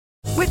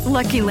With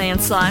Lucky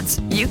Land Slots,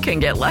 you can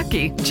get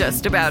lucky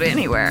just about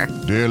anywhere.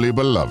 Dearly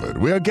beloved,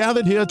 we are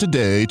gathered here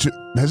today to...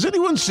 Has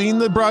anyone seen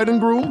the bride and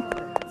groom?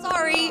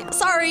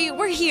 Sorry,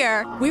 we're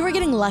here. We were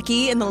getting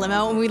lucky in the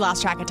limo and we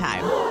lost track of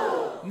time.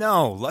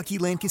 No, Lucky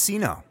Land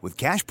Casino, with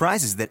cash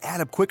prizes that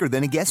add up quicker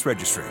than a guest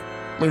registry.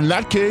 In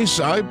that case,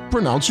 I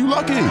pronounce you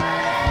lucky.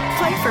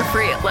 Play for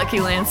free at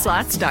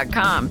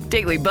LuckyLandSlots.com.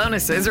 Daily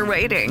bonuses are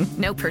waiting.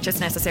 No purchase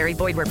necessary.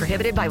 Void where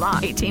prohibited by law.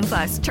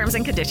 18+. Terms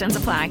and conditions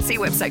apply. See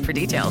website for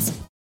details.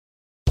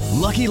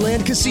 Lucky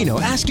Land Casino,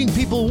 asking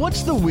people,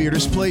 what's the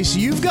weirdest place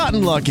you've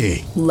gotten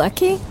lucky?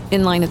 Lucky?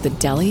 In line at the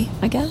deli,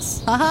 I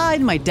guess? Aha,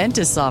 in my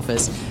dentist's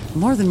office.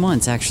 More than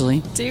once,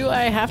 actually. Do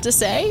I have to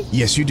say?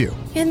 Yes, you do.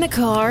 In the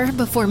car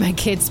before my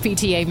kids'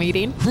 PTA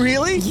meeting.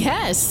 Really?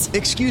 Yes.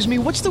 Excuse me,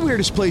 what's the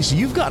weirdest place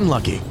you've gotten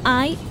lucky?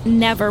 I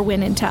never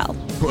win and tell.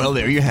 Well,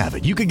 there you have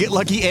it. You can get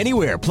lucky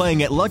anywhere,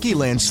 playing at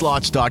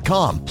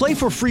LuckyLandSlots.com. Play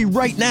for free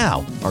right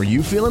now. Are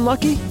you feeling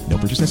lucky? No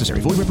purchase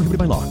necessary. Void where prohibited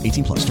by law.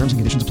 18+. Terms and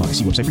conditions apply.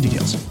 See website for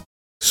details.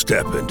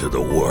 Step into the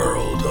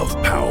world of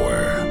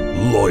power,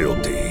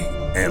 loyalty,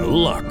 and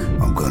luck.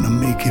 I'm gonna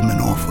make him an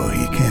offer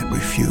he can't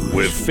refuse.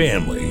 With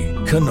family,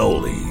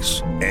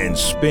 cannolis, and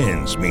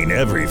spins mean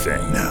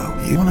everything. Now,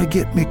 you wanna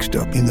get mixed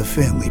up in the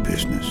family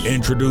business.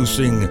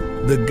 Introducing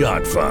The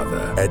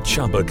Godfather at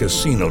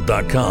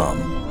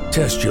ChumbaCasino.com.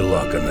 Test your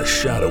luck in the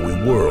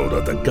shadowy world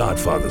of The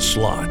Godfather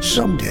slot.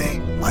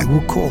 Someday, I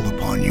will call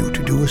upon you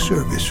to do a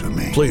service for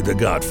me. Play The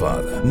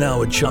Godfather,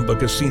 now at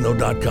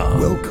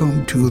ChumbaCasino.com.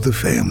 Welcome to the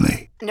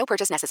family. No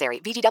purchase necessary.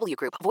 VGW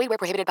Group. Void where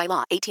prohibited by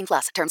law.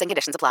 18+. Terms and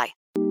conditions apply.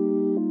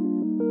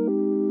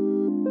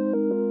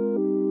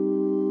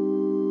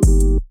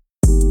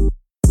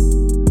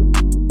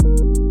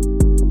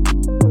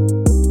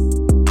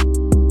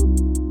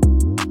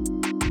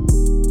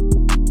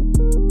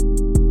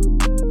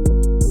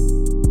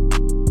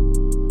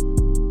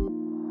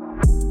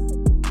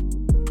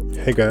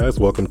 Hey guys,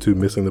 welcome to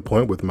Missing the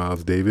Point with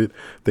Miles David.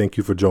 Thank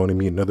you for joining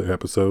me in another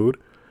episode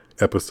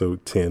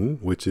 10,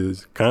 which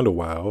is kind of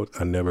wild.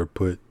 I never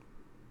put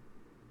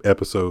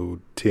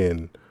episode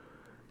 10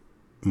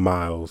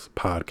 Miles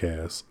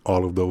podcast,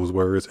 all of those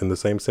words in the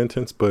same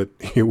sentence, but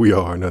here we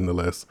are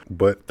nonetheless.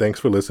 But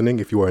thanks for listening.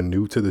 If you are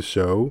new to the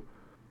show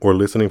or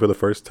listening for the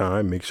first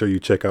time, make sure you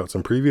check out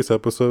some previous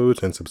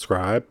episodes and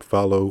subscribe,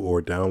 follow,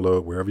 or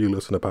download wherever you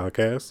listen to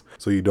podcasts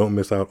so you don't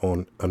miss out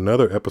on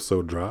another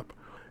episode drop.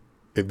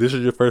 If this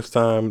is your first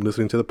time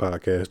listening to the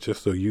podcast,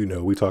 just so you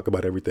know, we talk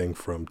about everything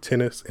from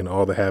tennis and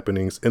all the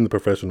happenings in the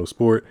professional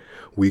sport.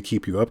 We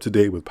keep you up to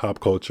date with pop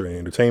culture and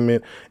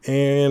entertainment,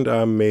 and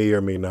I may or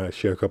may not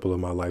share a couple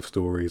of my life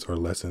stories or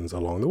lessons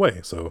along the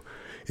way. So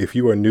if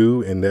you are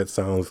new and that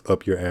sounds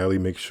up your alley,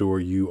 make sure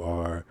you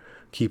are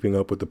keeping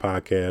up with the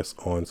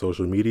podcast on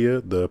social media.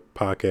 The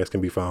podcast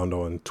can be found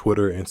on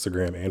Twitter,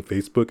 Instagram, and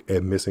Facebook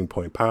at Missing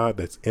Point Pod.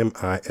 That's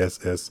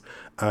MISSINGPOINT.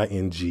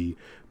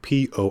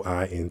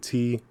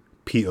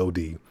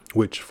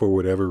 Which for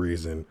whatever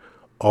reason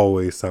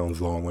always sounds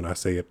long when I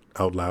say it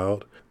out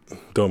loud.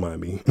 Don't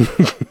mind me.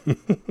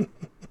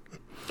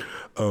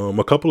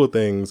 A couple of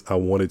things I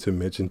wanted to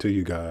mention to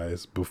you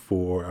guys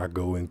before I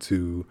go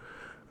into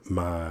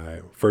my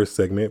first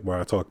segment where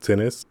I talk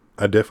tennis.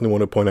 I definitely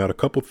want to point out a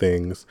couple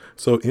things.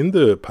 So in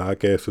the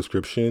podcast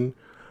description,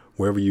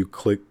 wherever you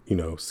click,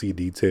 see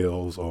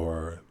details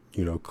or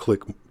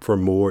click for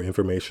more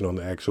information on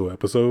the actual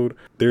episode,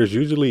 there's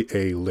usually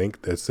a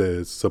link that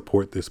says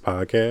support this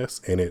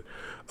podcast, and it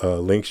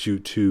links you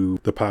to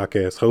the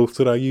podcast host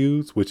that I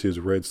use, which is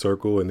Red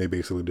Circle, and they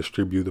basically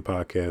distribute the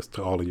podcast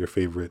to all of your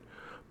favorite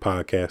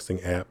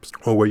podcasting apps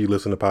or where you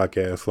listen to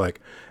podcasts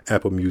like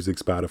Apple Music,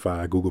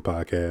 Spotify, Google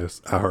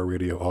Podcasts,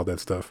 iHeartRadio, all that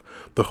stuff.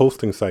 The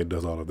hosting site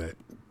does all of that.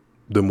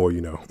 The more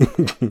you know.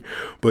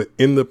 But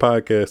in the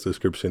podcast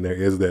description, there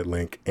is that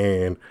link.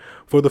 And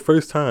for the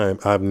first time,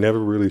 I've never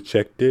really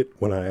checked it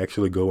when I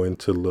actually go in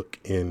to look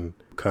in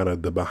kind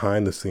of the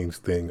behind the scenes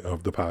thing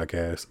of the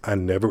podcast. I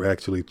never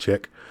actually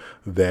check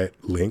that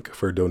link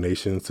for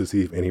donations to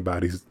see if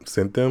anybody's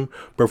sent them.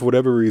 But for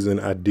whatever reason,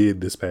 I did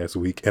this past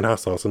week and I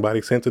saw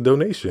somebody sent a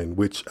donation,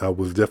 which I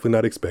was definitely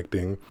not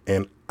expecting.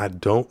 And I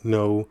don't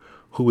know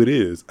who it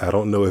is. I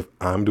don't know if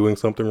I'm doing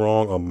something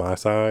wrong on my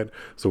side,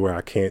 so where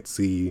I can't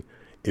see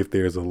if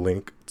there's a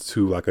link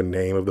to like a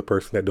name of the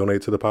person that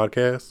donated to the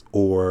podcast,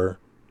 or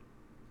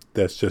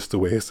that's just the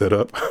way it's set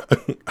up.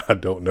 I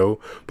don't know.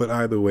 But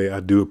either way, I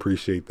do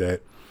appreciate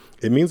that.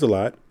 It means a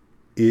lot.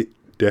 It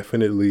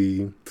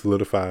definitely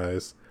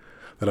solidifies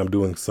that I'm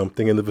doing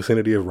something in the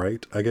vicinity of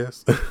right, I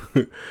guess.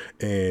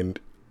 And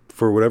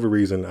for whatever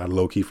reason, I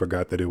low-key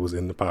forgot that it was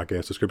in the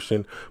podcast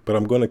description, but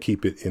I'm going to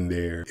keep it in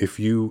there. If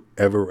you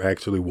ever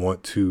actually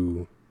want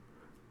to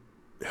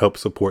help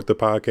support the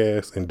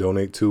podcast and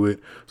donate to it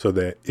so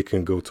that it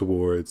can go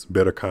towards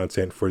better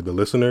content for the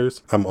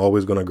listeners, I'm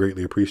always going to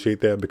greatly appreciate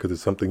that, because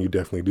it's something you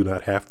definitely do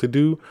not have to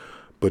do.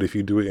 But if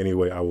you do it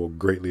anyway, I will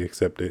greatly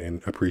accept it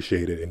and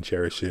appreciate it and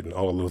cherish it and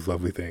all of those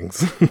lovely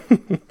things.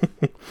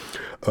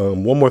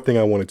 One more thing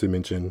I wanted to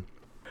mention.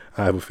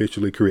 I have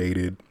officially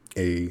created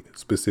a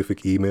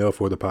specific email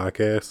for the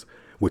podcast,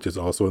 which is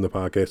also in the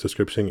podcast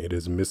description. It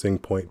is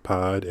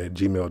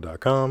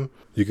missingpointpod@gmail.com.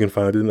 You can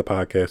find it in the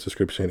podcast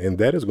description, and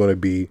that is going to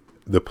be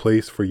the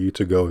place for you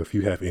to go if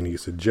you have any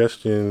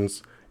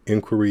suggestions,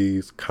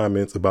 inquiries,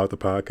 comments about the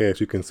podcast.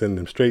 You can send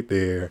them straight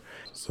there,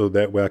 so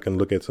that way I can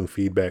look at some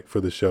feedback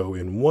for the show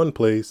in one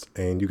place,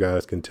 and you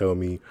guys can tell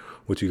me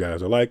what you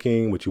guys are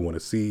liking, what you want to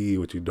see,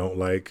 what you don't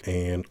like,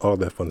 and all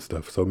that fun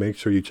stuff. So make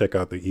sure you check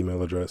out the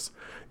email address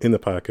in the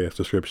podcast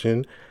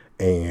description.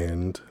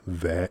 And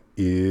that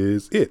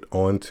is it.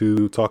 On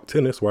to Talk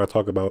Tennis, where I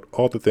talk about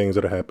all the things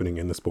that are happening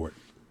in the sport.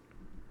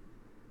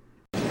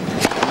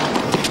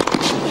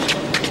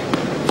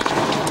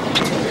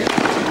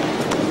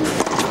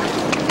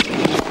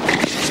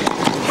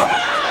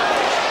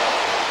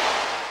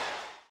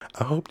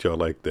 I hope y'all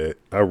like that.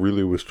 I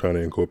really was trying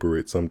to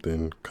incorporate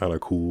something kind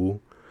of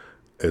cool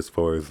as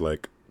far as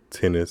like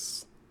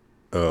tennis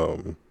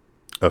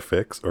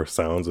effects or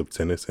sounds of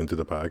tennis into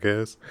the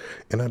podcast.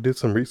 And I did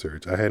some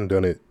research. I hadn't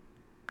done it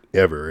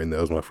ever, and that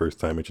was my first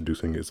time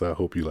introducing it. So I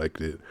hope you liked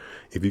it.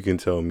 If you can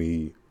tell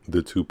me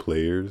the two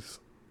players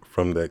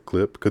from that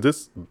clip,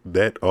 because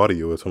that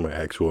audio is from an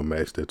actual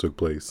match that took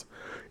place.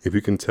 If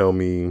you can tell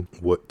me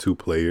what two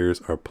players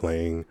are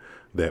playing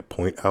that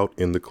point out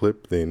in the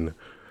clip, then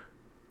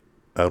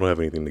I don't have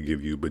anything to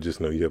give you, but just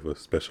know you have a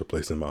special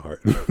place in my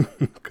heart.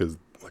 Because,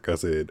 like I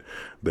said,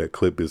 that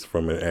clip is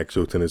from an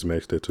actual tennis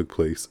match that took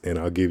place. And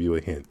I'll give you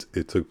a hint.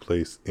 It took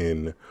place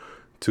in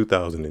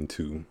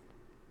 2002.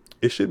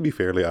 It should be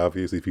fairly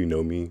obvious if you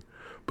know me.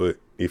 But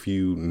if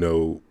you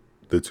know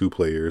the two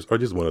players or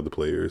just one of the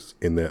players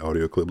in that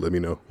audio clip, let me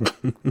know.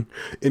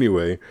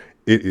 Anyway,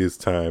 it is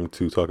time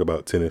to talk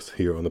about tennis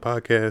here on the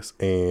podcast.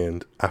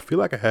 And I feel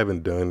like I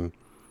haven't done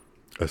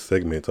a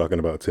segment talking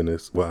about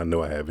tennis. Well, I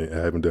know I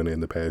haven't done it in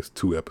the past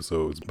 2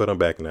 episodes, but I'm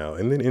back now.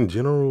 And then in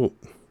general,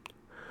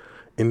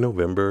 in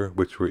November,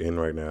 which we're in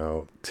right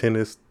now,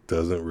 tennis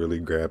doesn't really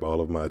grab all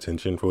of my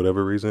attention for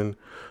whatever reason.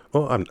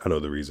 Well, I know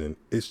the reason.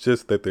 It's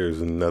just that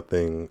there's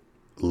nothing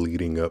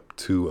leading up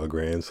to a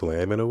Grand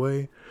Slam in a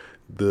way.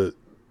 The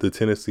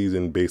tennis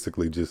season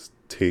basically just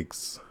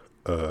takes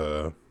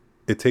a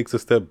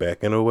step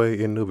back in a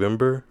way in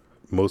November.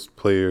 Most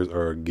players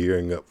are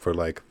gearing up for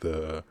like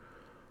the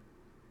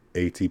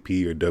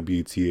ATP or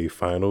WTA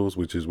finals,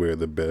 which is where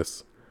the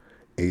best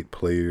 8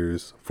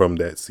 players from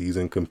that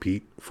season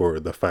compete for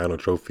the final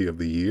trophy of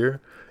the year.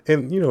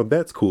 And,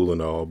 that's cool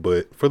and all,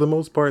 but for the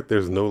most part,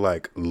 there's no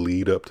like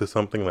lead up to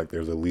something. Like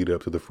there's a lead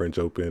up to the French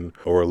Open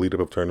or a lead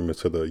up of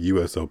tournaments to the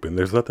US Open.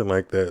 There's nothing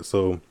like that.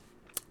 So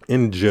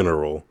in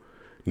general,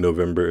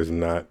 November is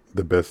not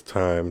the best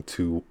time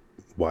to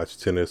watch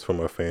tennis from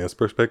a fan's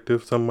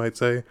perspective, some might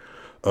say.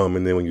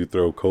 And then when you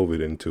throw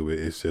COVID into it,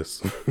 it's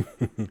just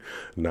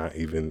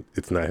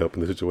it's not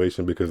helping the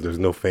situation because there's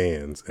no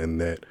fans,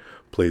 and that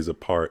plays a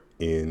part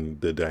in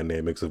the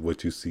dynamics of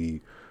what you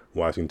see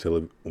watching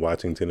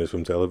tennis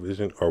from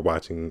television or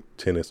watching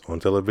tennis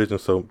on television.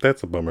 So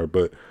that's a bummer,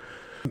 but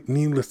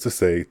needless to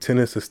say,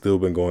 tennis has still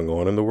been going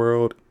on in the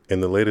world,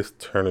 and the latest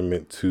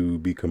tournament to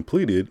be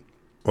completed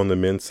on the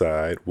men's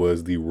side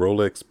was the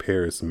Rolex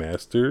Paris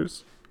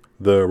Masters.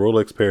 The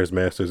Rolex Paris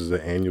Masters is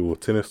an annual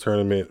tennis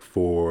tournament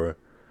for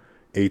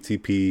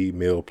ATP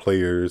male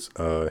players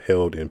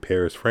held in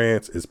Paris,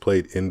 France. Is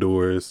played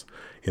indoors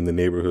in the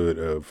neighborhood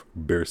of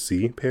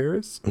Bercy,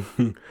 Paris.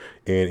 And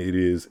it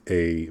is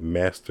a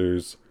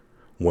Masters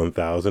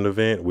 1000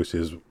 event, which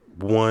is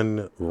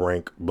one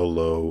rank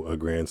below a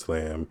Grand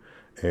Slam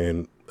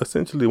and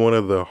essentially one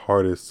of the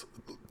hardest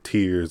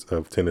tiers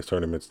of tennis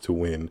tournaments to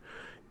win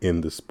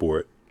in the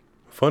sport.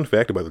 Fun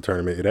fact about the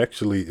tournament, it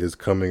actually is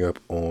coming up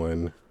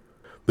on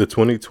the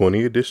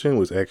 2020 edition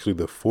was actually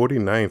the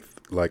 49th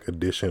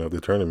edition of the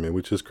tournament,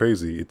 which is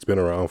crazy. It's been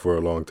around for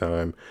a long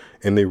time,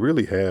 and they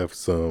really have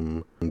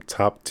some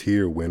top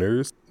tier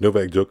winners.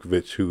 Novak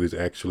Djokovic, who is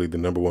actually the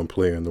number 1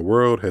 player in the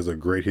world, has a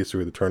great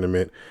history of the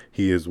tournament.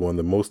 He has won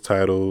the most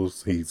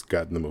titles. He's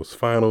gotten the most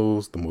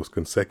finals, the most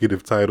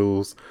consecutive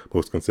titles,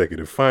 most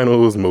consecutive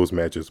finals, most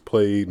matches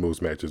played,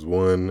 most matches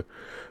won.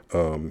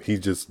 He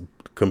just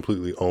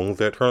completely owns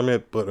that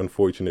tournament, but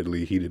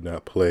unfortunately he did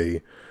not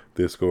play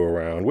this go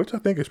around, which I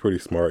think is pretty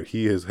smart.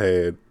 He has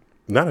had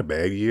not a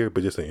bad year,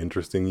 but just an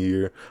interesting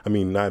year. I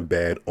mean, not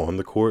bad on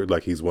the court.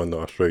 Like he's won the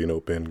Australian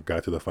Open,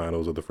 got to the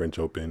finals of the French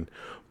Open,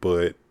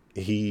 but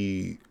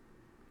he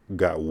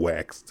got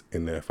waxed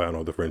in that final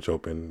of the French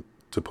Open,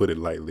 to put it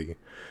lightly.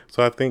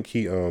 So I think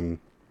he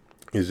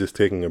is just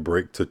taking a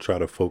break to try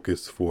to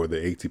focus for the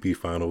ATP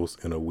finals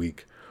in a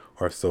week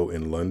or so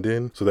in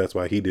London. So that's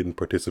why he didn't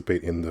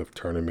participate in the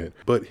tournament.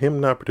 But him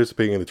not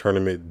participating in the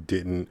tournament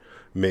didn't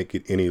make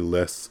it any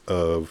less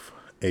of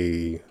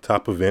a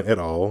top event at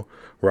all.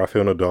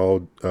 Rafael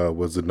Nadal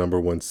was the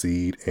number 1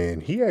 seed,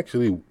 and he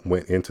actually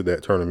went into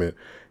that tournament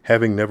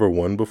having never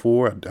won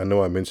before. I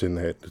know I mentioned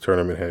that the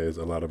tournament has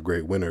a lot of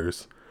great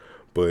winners,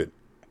 but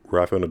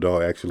Rafael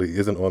Nadal actually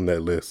isn't on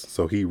that list.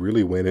 So he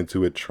really went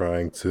into it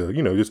trying to,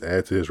 just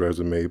add to his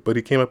resume, but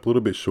he came up a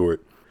little bit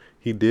short.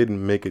 He did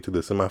make it to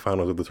the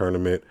semifinals of the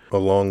tournament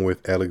along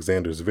with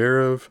Alexander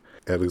Zverev.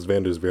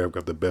 Alexander Zverev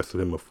got the best of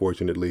him,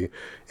 unfortunately.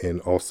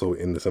 And also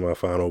in the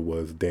semifinal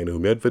was Daniil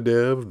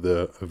Medvedev,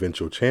 the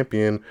eventual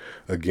champion,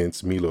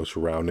 against Milos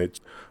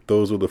Raonic.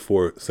 Those were the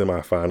 4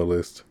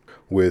 semifinalists,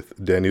 with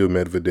Daniil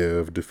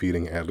Medvedev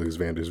defeating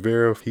Alexander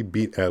Zverev. He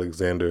beat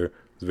Alexander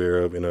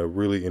Zverev in a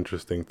really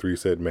interesting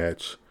 3-set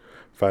match,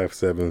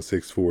 5-7,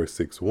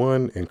 6-4,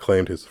 6-1, and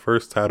claimed his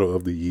first title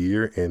of the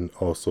year and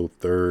also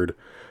 3rd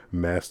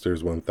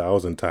Masters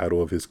 1000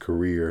 title of his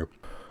career.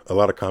 A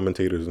lot of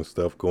commentators and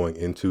stuff going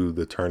into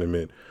the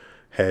tournament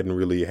hadn't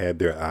really had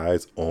their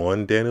eyes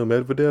on Daniil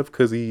Medvedev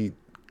because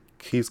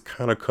he's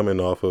kind of coming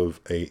off of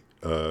I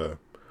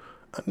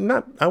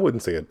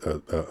wouldn't say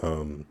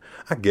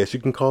I guess you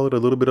can call it a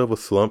little bit of a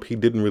slump. He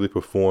didn't really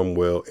perform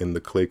well in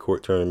the clay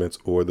court tournaments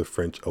or the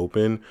French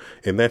Open,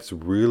 and that's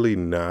really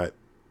not,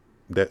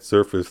 that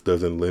surface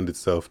doesn't lend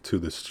itself to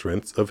the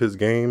strengths of his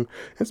game.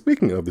 And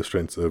speaking of the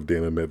strengths of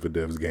Daniil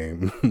Medvedev's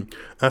game,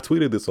 I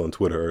tweeted this on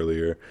Twitter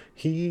earlier.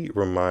 He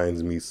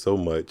reminds me so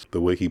much,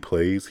 the way he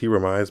plays, he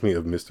reminds me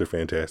of Mr.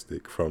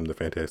 Fantastic from the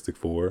Fantastic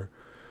Four.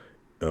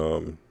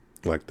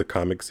 Like the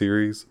comic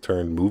series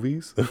turned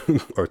movies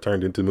or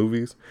turned into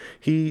movies.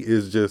 He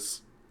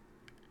just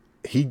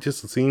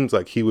seems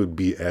like he would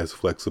be as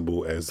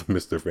flexible as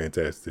Mr.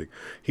 Fantastic.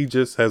 He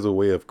just has a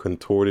way of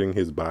contorting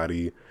his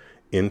body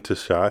into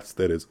shots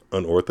that is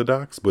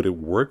unorthodox, but it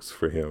works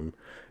for him.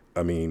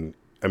 I mean,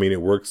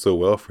 it works so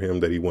well for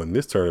him that he won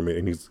this tournament,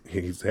 and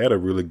he's had a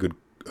really good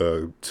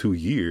 2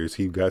 years.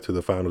 He got to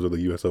the finals of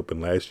the U.S. Open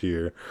last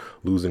year,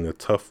 losing a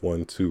tough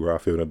one to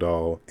Rafael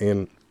Nadal.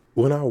 And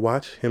when I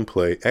watch him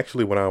play,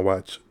 actually when I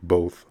watch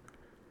both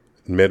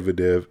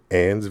Medvedev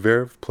and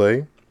Zverev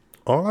play,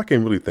 all I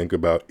can really think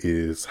about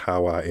is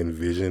how I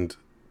envisioned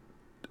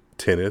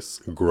tennis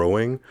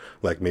growing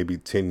like maybe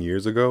 10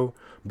 years ago.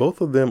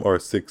 Both of them are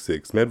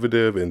 6'6".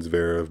 Medvedev and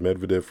Zverev.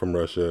 Medvedev from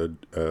Russia,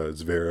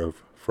 Zverev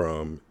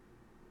from...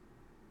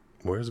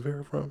 Where's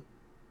Zverev from?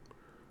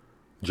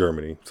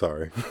 Germany,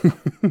 sorry.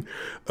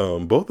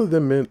 Both of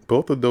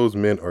those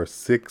men are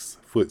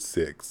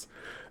 6'6".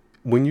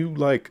 When you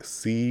like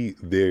see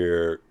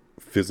their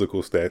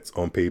physical stats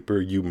on paper,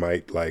 you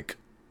might like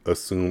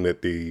assume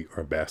that they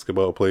are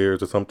basketball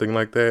players or something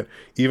like that.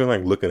 Even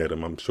like looking at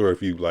them, I'm sure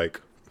if you like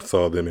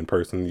saw them in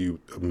person, you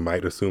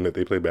might assume that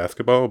they play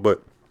basketball,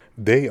 but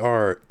they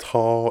are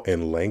tall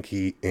and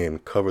lanky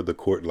and cover the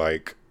court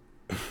like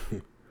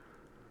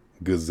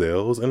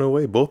gazelles in a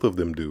way. Both of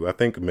them do. I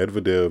think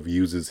Medvedev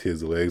uses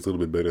his legs a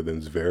little bit better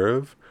than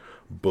Zverev,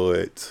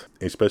 but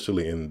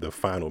especially in the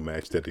final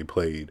match that they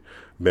played,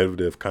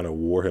 Medvedev kind of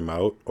wore him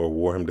out or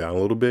wore him down a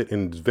little bit.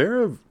 And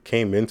Zverev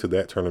came into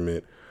that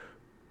tournament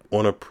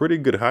on a pretty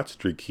good hot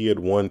streak. He had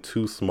won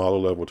 2 smaller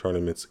level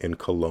tournaments in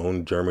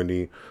Cologne,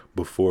 Germany,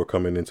 before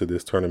coming into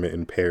this tournament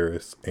in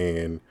Paris.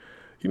 And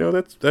you know,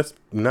 that's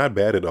not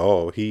bad at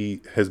all.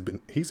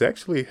 He's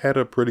actually had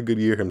a pretty good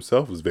year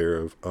himself,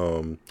 Zverev,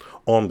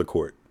 on the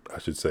court, I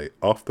should say.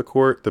 Off the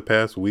court, the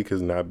past week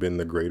has not been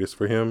the greatest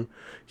for him.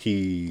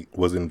 He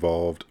is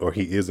involved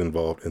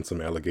in some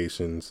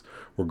allegations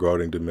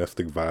regarding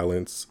domestic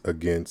violence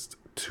against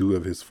 2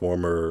 of his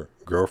former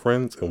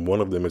girlfriends, and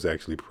one of them is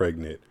actually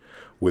pregnant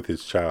with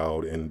his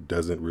child and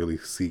doesn't really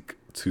seek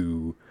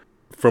to,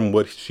 from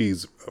what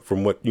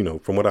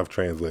I've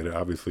translated,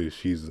 obviously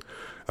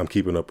I'm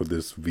keeping up with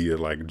this via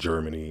like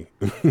Germany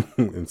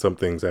and some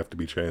things have to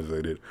be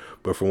translated.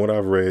 But from what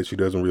I've read, she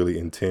doesn't really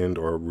intend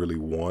or really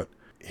want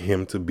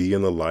him to be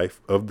in the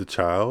life of the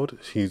child.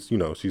 She's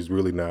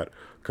really not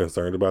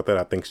concerned about that.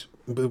 I think,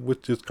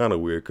 which is kind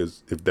of weird,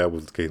 because if that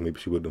was the case, maybe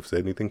she wouldn't have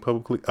said anything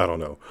publicly. I don't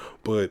know.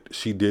 But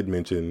she did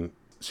mention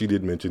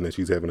that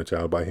she's having a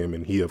child by him,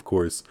 and he, of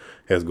course,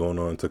 has gone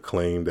on to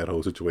claim that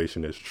whole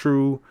situation is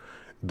true.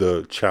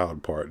 The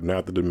child part,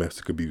 not the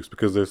domestic abuse,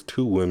 because there's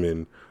 2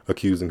 women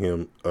accusing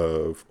him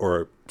of,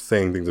 or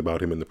saying things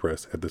about him in the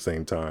press at the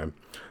same time.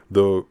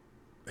 Though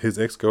his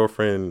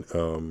ex-girlfriend,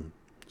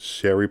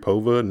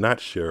 Sharapova, not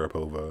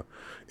Sharapova,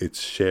 it's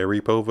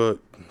Sharapova.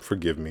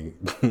 Forgive me.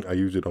 I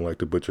usually don't like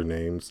to butcher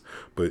names,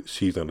 but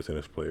she's not a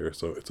tennis player,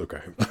 so it's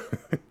okay.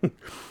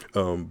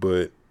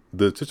 But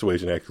the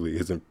situation actually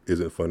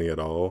isn't funny at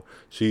all.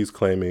 She's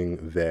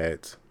claiming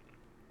that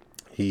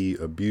he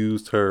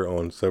abused her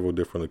on several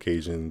different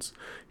occasions.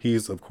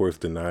 He's, of course,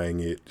 denying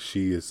it.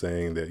 She is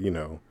saying that,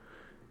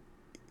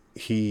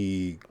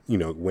 he,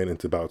 went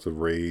into bouts of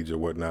rage or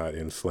whatnot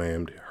and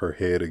slammed her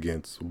head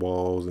against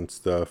walls and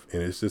stuff.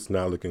 And it's just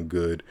not looking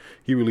good.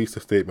 He released a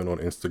statement on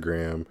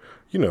Instagram,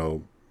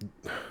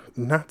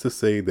 not to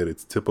say that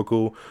it's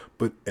typical,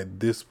 but at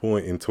this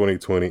point in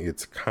 2020,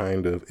 it's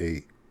kind of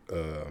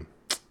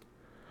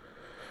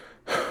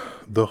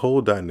the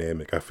whole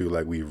dynamic. I feel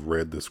like we've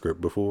read the script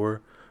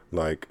before.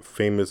 Like,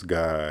 famous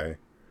guy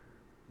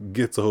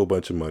gets a whole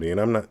bunch of money,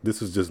 and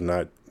this is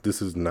not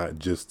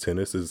just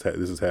tennis. This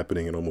is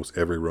happening in almost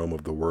every realm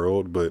of the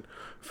world. But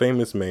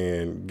famous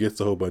man gets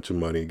a whole bunch of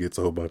money, gets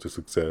a whole bunch of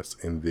success,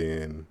 and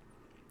then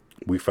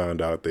we find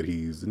out that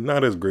he's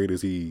not as great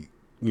as he,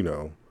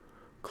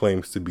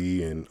 claims to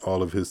be, and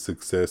all of his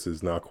success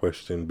is now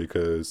questioned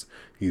because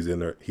he's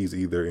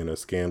either in a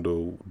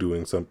scandal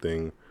doing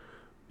something,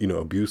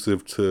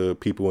 abusive to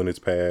people in his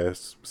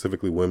past,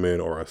 specifically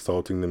women, or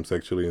assaulting them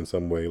sexually in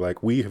some way.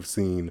 Like, we have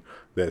seen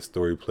that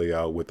story play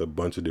out with a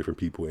bunch of different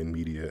people in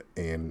media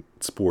and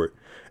sport,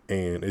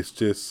 and it's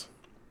just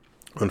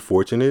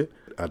unfortunate.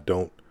 I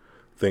don't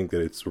think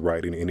that it's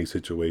right in any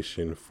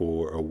situation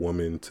for a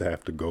woman to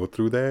have to go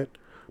through that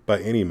by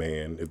any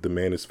man, if the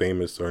man is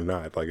famous or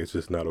not. Like, it's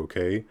just not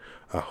okay.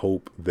 I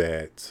hope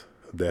that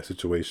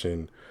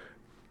situation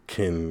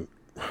can,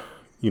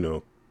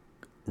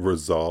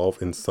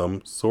 resolve in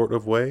some sort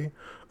of way.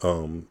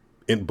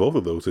 In both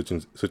of those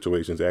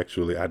situations,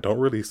 actually, I don't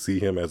really see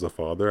him as a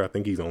father. I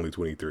think he's only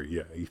 23.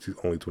 Yeah, he's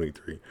only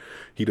 23.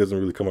 He doesn't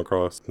really come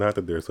across, not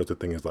that there's such a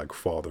thing as like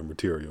father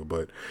material,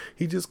 but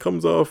he just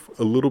comes off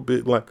a little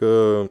bit like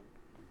a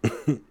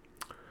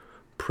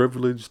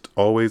privileged,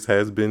 always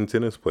has been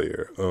tennis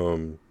player.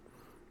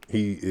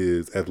 He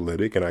is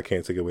athletic, and I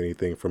can't take away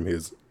anything from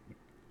his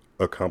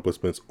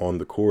accomplishments on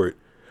the court,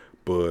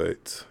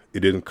 but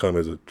it didn't come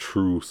as a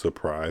true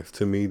surprise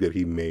to me that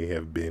he may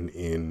have been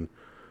in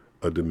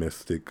a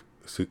domestic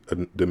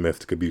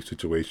abuse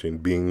situation,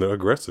 being the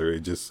aggressor.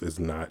 It just is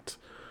not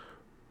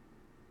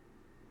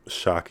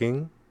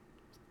shocking.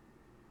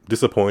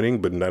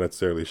 Disappointing, but not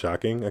necessarily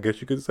shocking, I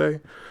guess you could say.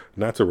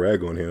 Not to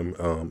rag on him,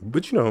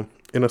 but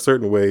in a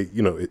certain way,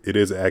 it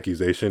is an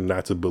accusation.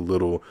 Not to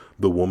belittle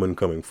the woman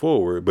coming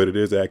forward, but it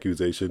is an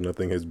accusation.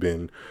 Nothing has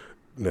been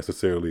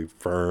necessarily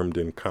firmed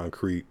and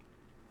concrete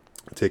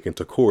taken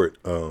to court,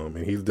 and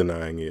he's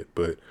denying it,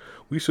 but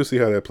we should see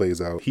how that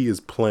plays out. He is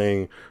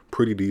playing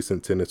pretty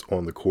decent tennis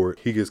on the court.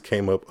 He just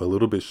came up a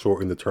little bit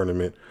short in the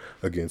tournament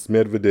against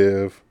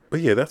Medvedev.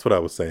 But yeah, that's what I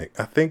was saying.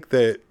 I think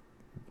that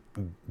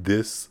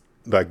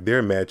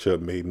their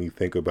matchup made me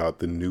think about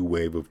the new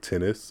wave of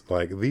tennis.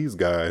 Like, these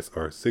guys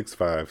are 6'5",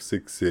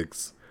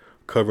 6'6",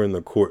 covering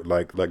the court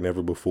like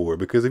never before.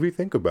 Because if you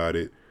think about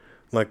it,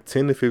 like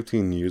 10 to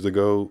 15 years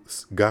ago,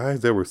 guys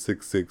that were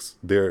 6'6",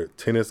 their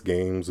tennis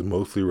games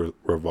mostly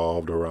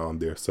revolved around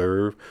their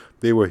serve.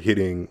 They were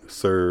hitting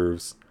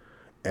serves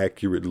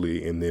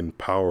accurately and then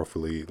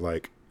powerfully,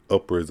 like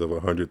upwards of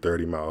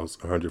 130 miles,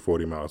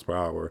 140 miles per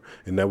hour.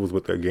 And that was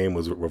what their game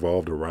was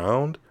revolved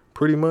around,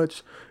 pretty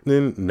much. And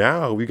then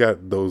now we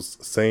got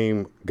those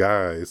same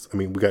guys. I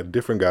mean, we got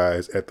different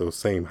guys at those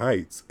same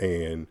heights,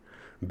 and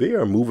they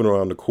are moving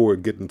around the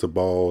court, getting to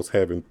balls,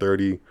 having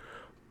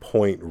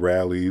 30-point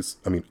rallies.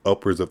 I mean,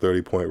 upwards of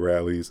 30-point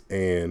rallies,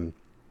 and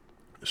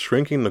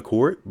shrinking the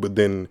court, but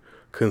then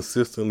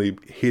consistently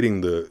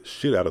hitting the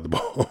shit out of the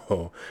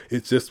ball.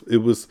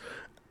 It was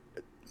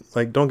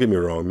like, don't get me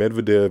wrong,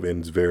 Medvedev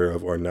and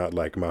Zverev are not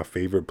like my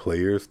favorite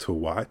players to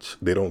watch.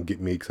 They don't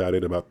get me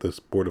excited about the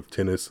sport of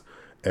tennis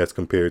as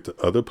compared to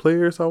other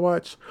players I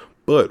watch,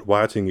 but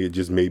watching it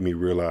just made me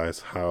realize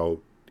how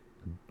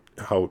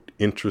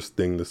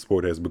interesting the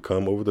sport has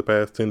become over the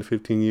past 10 to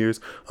 15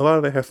 years. A lot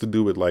of that has to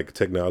do with like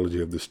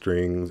technology of the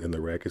strings and the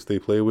rackets they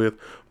play with,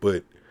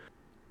 but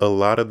a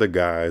lot of the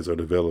guys are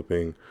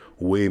developing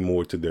way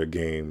more to their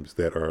games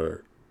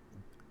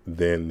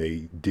than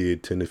they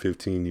did 10 to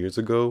 15 years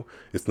ago.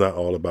 It's not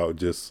all about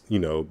just,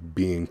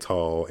 being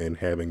tall and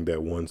having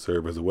that one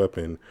serve as a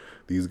weapon.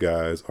 These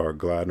guys are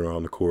gliding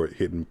around the court,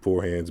 hitting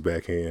forehands,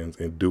 backhands,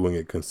 and doing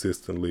it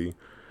consistently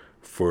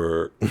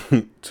for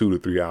 2 to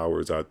 3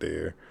 hours out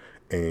there.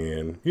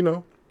 And,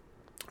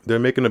 they're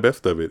making the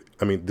best of it.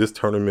 I mean, this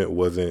tournament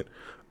isn't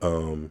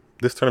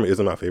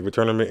my favorite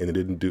tournament, and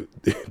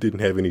it didn't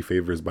have any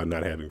favors by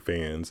not having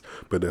fans,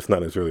 but that's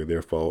not necessarily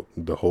their fault.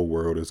 The whole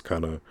world is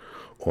kind of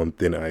on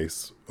thin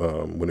ice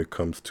when it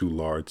comes to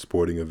large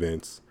sporting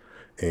events,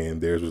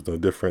 and theirs was no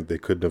different. They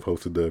couldn't have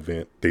hosted the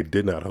event. They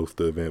did not host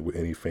the event with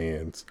any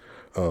fans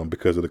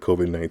because of the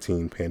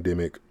COVID-19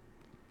 pandemic.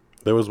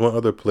 There was one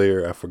other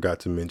player I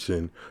forgot to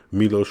mention,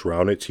 Milos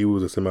Raonic. He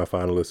was a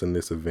semifinalist in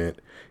this event.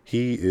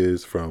 He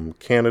is from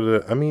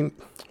Canada. I mean,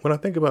 when I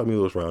think about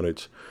Milos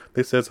Raonic,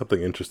 they said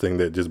something interesting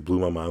that just blew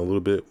my mind a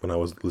little bit when I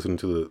was listening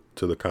to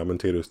the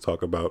commentators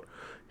talk about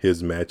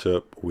his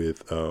matchup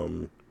with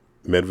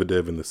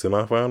Medvedev in the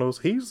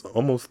semifinals. He's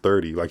almost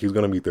 30. Like, he's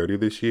going to be 30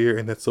 this year,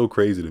 and that's so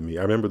crazy to me.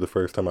 I remember the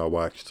first time I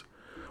watched,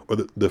 or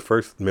the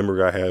first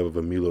memory I have of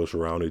a Milos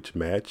Raonic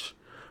match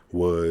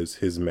was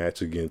his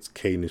match against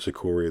Kei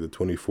Nishikori at the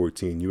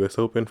 2014 U.S.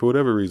 Open. For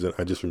whatever reason,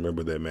 I just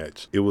remember that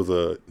match. It was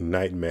a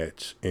night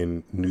match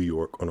in New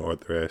York on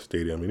Arthur Ashe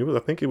Stadium. And I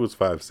think it was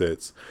 5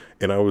 sets.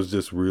 And I was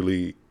just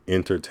really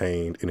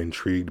entertained and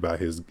intrigued by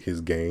his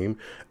game.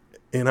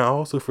 And I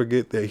also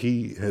forget that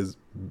he has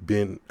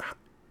been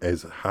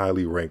as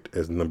highly ranked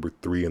as number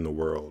 3 in the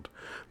world.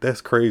 That's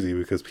crazy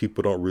because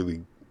people don't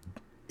really,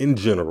 in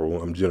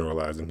general, I'm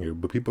generalizing here,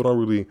 but people don't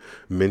really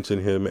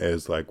mention him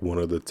as like one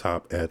of the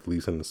top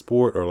athletes in the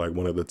sport or like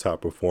one of the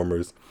top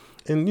performers.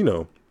 And,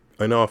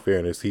 in all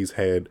fairness, he's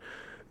had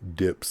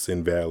dips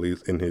and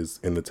valleys in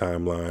the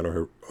timeline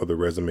or the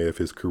resume of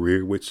his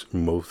career, which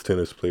most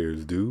tennis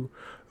players do.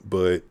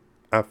 But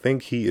I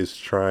think he is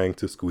trying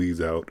to squeeze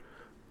out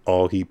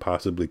all he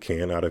possibly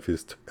can out of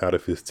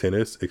his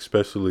tennis,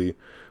 especially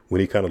when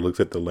he kind of looks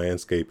at the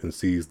landscape and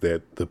sees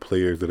that the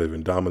players that have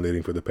been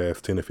dominating for the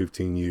past 10 to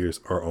 15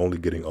 years are only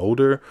getting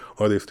older.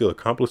 Are they still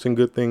accomplishing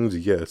good things?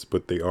 Yes,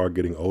 but they are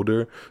getting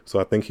older. So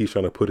I think he's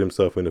trying to put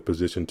himself in a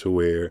position to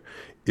where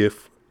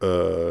if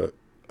a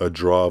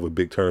draw of a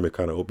big tournament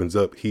kind of opens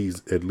up,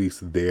 he's at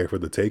least there for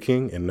the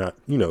taking and not,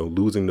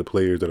 losing the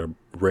players that are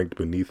ranked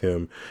beneath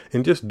him,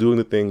 and just doing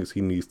the things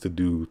he needs to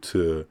do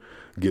to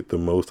get the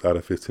most out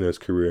of his tennis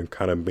career and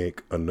kind of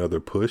make another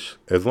push.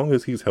 As long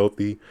as he's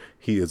healthy,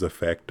 he is a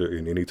factor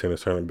in any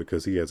tennis tournament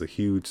because he has a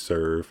huge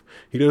serve.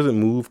 He doesn't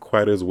move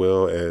quite as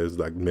well as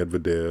like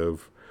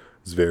Medvedev,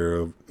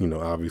 Zverev,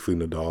 obviously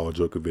Nadal,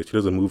 Djokovic. He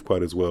doesn't move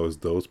quite as well as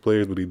those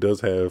players, but he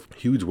does have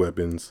huge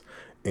weapons.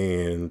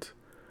 And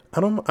I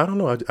don't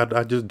know.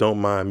 I just don't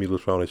mind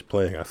Milos Raonic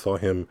playing. I saw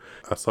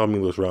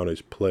Milos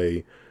Raonic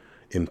play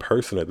in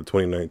person at the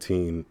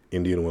 2019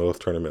 Indian Wells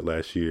tournament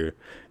last year,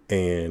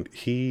 and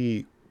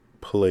he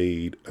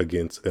played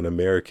against an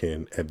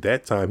American. At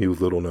that time, he was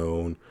little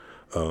known.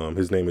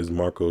 His name is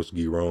Marcos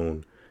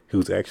Giron. He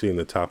was actually in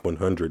the top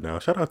 100 now.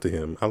 Shout out to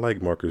him. I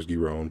like Marcos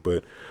Giron,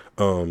 but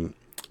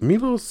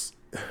Milos,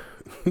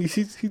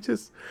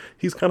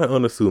 he's kind of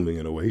unassuming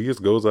in a way. He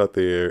just goes out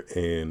there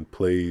and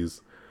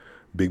plays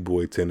big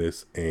boy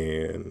tennis,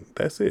 and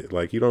that's it.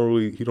 Like, he don't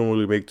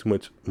really make too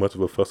much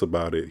of a fuss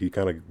about it. He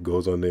kind of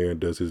goes on there and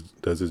does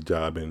his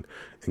job and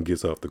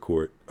gets off the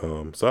court.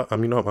 So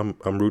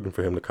I'm rooting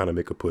for him to kind of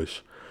make a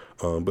push.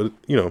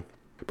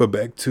 But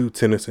back to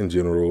tennis in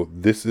general.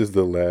 This is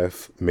the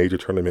last major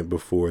tournament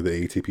before the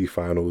ATP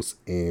Finals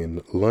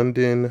in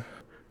London.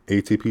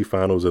 ATP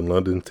Finals in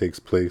London takes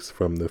place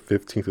from the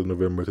 15th of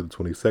November to the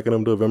 22nd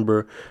of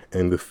November,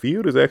 and the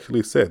field is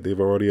actually set. They've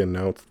already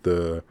announced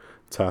the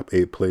top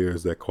 8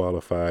 players that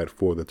qualified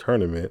for the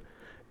tournament,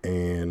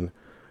 and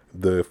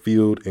the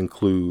field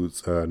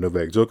includes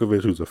Novak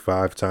Djokovic, who's a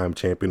 5-time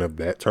champion of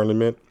that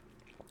tournament,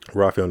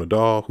 Rafael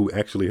Nadal, who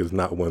actually has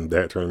not won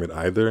that tournament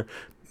either.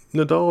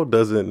 Nadal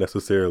doesn't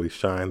necessarily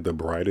shine the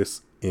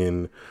brightest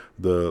in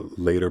the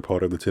later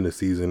part of the tennis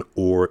season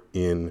or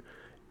in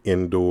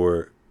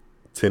indoor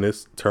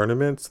tennis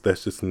tournaments.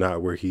 That's just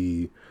not where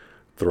he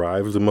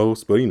thrives the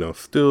most, but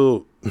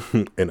still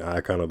an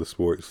icon of the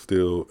sport,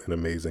 still an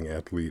amazing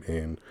athlete,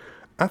 and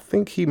I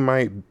think he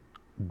might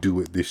do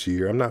it this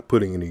year. I'm not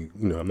putting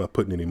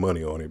any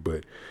money on it,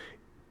 but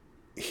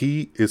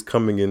he is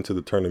coming into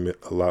the tournament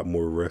a lot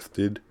more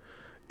rested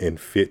and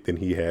fit than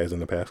he has in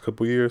the past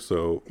couple years.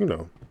 So,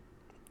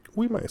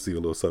 we might see a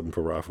little something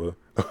for Rafa.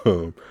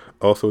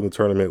 Also in the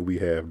tournament, we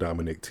have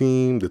Dominic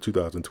Thiem, the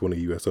 2020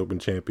 U.S. Open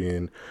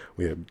champion.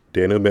 We have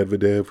Daniil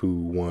Medvedev, who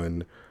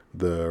won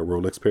the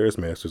Rolex Paris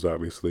Masters,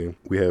 obviously.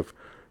 We have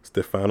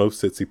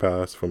Stefanos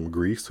Tsitsipas from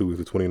Greece, who is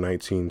the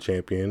 2019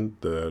 champion,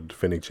 the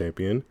defending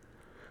champion.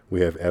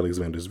 We have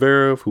Alexander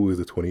Zverev, who is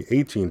the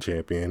 2018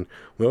 champion.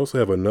 We also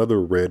have another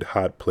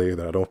red-hot player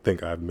that I don't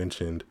think I've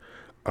mentioned,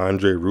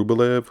 Andrei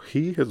Rublev.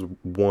 He has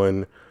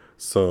won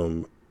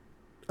some,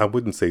 I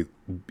wouldn't say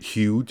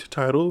huge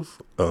titles.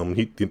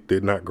 They're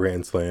not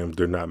Grand Slams,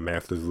 they're not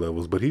Masters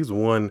levels, but he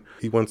won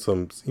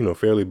some,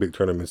 fairly big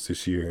tournaments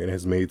this year and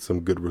has made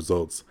some good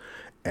results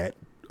at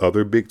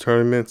other big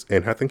tournaments.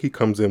 And I think he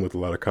comes in with a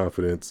lot of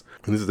confidence.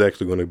 And this is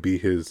actually going to be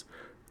his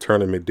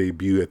tournament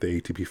debut at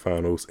the ATP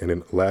Finals. And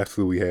then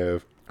lastly, we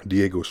have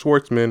Diego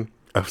Schwartzman.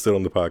 I've said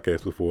on the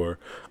podcast before,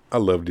 I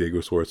love Diego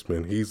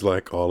Schwartzman. He's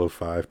like all of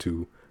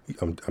 5'2".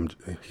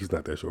 He's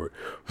not that short,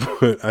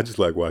 but I just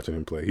like watching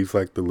him play. He's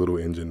like the little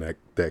engine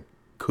that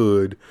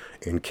could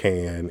and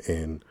can,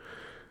 and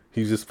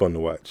he's just fun to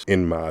watch,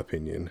 in my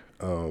opinion.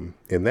 And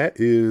that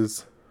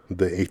is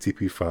the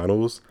ATP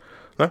Finals.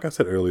 Like I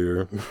said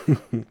earlier,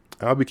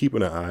 I'll be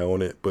keeping an eye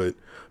on it, but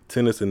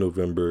tennis in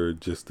November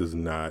just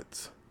doesn't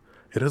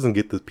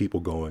get the people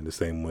going the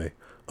same way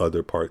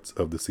other parts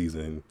of the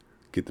season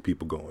get the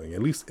people going.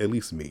 At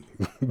least me.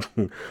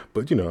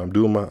 But I'm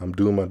doing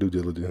my due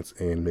diligence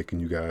and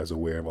making you guys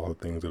aware of all the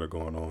things that are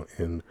going on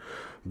in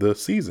the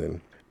season.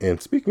 And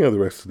speaking of the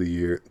rest of the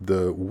year,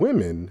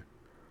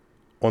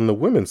 on the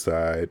women's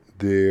side,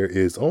 there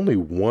is only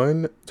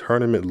one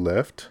tournament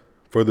left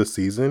for the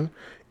season.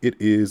 It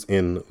is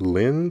in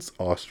Linz,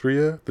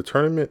 Austria. The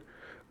tournament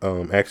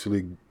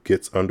actually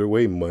gets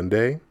underway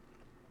Monday.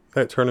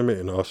 That tournament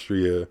in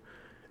Austria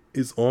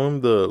is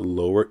on the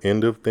lower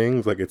end of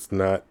things. Like, it's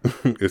not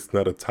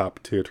a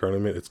top tier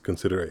tournament. It's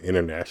considered an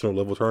international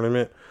level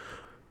tournament.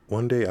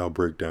 One day I'll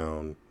break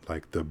down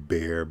like the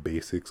bare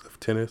basics of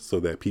tennis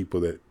so that people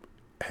that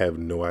have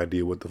no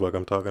idea what the fuck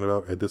I'm talking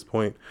about at this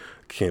point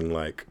can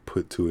like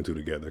put 2 and 2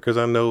 together. Because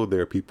I know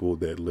there are people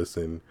that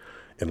listen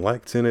and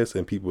like tennis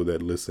and people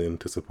that listen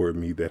to support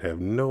me that have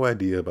no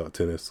idea about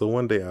tennis. So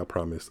one day I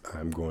promise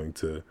I'm going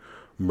to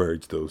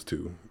merge those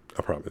two.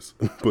 I promise.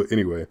 But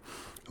anyway,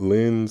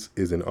 Linz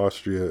is in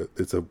Austria.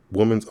 It's a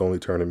women's only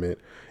tournament.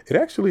 It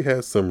actually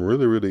has some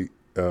really, really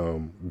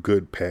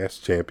good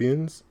past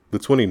champions The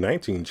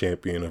 2019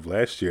 champion of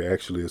last year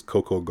actually is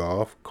Coco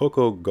Gauff.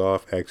 Coco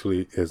Gauff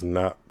actually has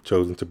not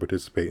chosen to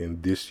participate in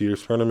this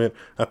year's tournament.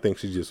 I think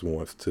she just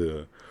wants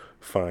to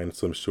find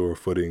some sure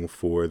footing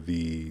for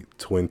the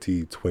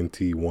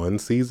 2021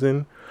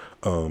 season.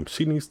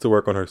 She needs to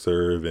work on her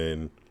serve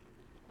and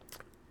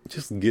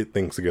just get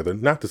things together.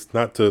 Not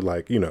to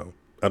like,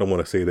 I don't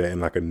want to say that in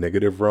like a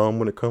negative realm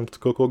when it comes to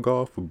Coco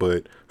Gauff,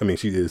 but I mean,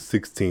 she is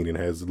 16 and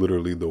has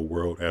literally the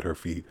world at her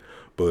feet.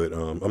 But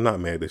I'm not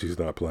mad that she's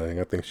not playing.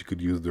 I think she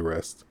could use the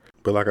rest.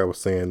 But like I was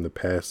saying, the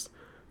past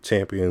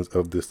champions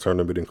of this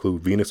tournament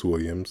include Venus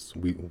Williams.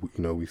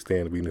 We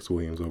stand Venus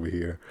Williams over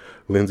here.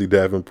 Lindsay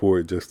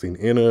Davenport, Justine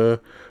Inna,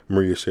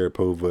 Maria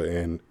Sharapova,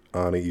 and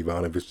Ana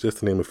Ivanovic, just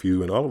to name a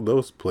few. And all of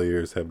those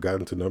players have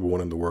gotten to number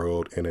one in the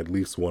world and at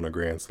least won a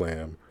Grand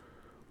Slam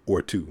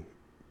or two.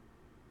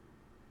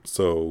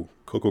 So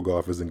Coco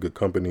Gauff is in good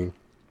company,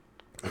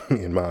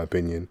 in my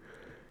opinion.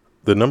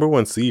 The number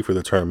one seed for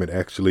the tournament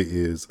actually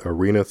is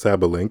Aryna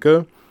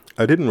Sabalenka.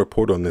 I didn't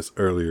report on this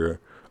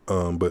earlier,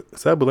 but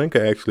Sabalenka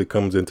actually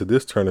comes into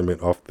this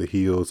tournament off the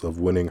heels of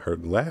winning her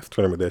last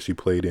tournament that she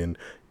played in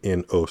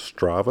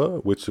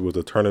Ostrava, which was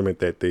a tournament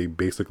that they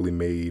basically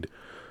made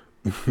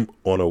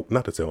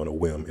not to say on a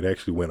whim. It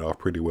actually went off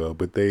pretty well,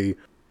 but they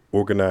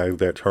organized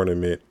that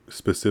tournament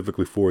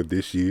specifically for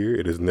this year.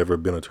 It has never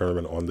been a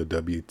tournament on the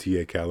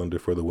WTA calendar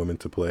for the women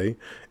to play,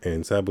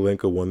 and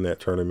Sabalenka won that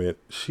tournament.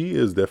 She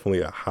is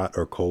definitely a hot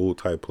or cold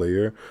type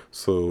player,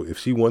 so if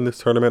she won this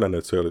tournament,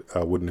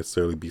 I wouldn't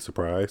necessarily be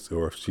surprised,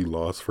 or if she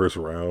lost first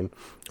round,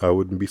 I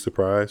wouldn't be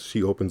surprised.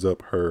 She opens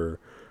up her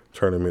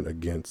tournament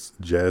against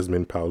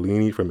Jasmine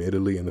Paolini from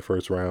Italy in the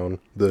first round.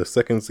 The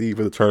second seed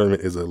for the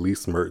tournament is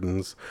Elise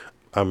Mertens.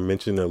 I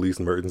mentioned Elise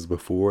Mertens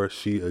before.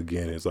 She,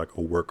 again, is like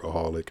a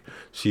workaholic.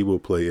 She will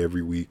play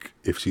every week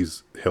if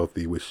she's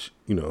healthy, which,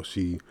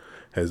 she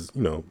has,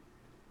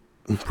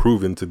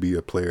 proven to be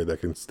a player that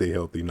can stay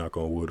healthy, knock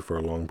on wood, for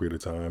a long period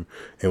of time,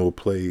 and will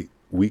play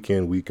week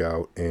in, week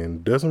out,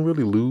 and doesn't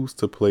really lose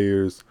to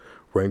players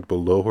ranked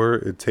below her.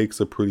 It takes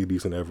a pretty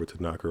decent effort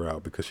to knock her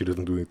out because she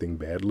doesn't do anything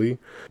badly.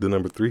 The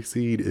number 3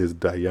 seed is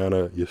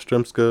Diana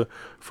Yastremska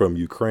from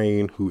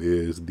Ukraine, who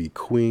is the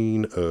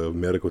queen of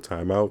medical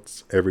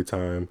timeouts. Every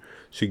time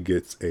she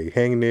gets a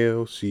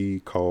hangnail, she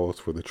calls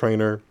for the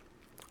trainer,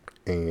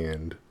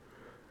 and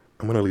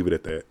I'm going to leave it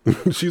at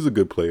that. She's a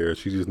good player.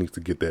 She just needs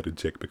to get that in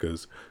check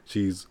because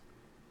she's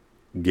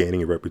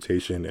gaining a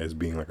reputation as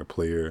being like a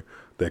player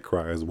that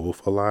cries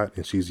wolf a lot,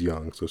 and she's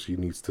young, so she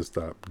needs to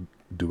stop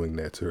doing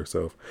that to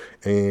herself.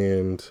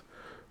 And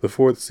the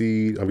 4th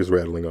seed, I'm just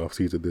rattling off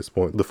seeds at this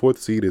point. The 4th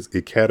seed is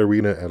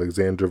Ekaterina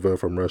Alexandrova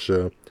from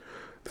Russia.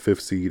 The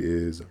 5th seed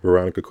is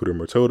Veronika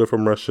Kudermetova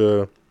from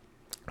Russia.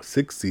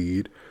 6th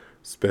seed,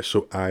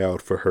 special eye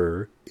out for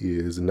her,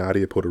 is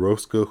Nadia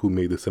Podoroska, who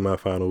made the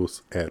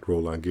semifinals at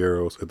Roland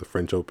Garros at the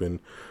French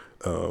Open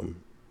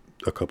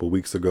a couple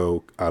weeks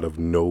ago out of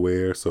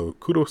nowhere. So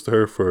kudos to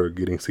her for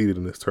getting seeded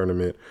in this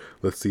tournament.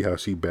 Let's see how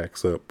she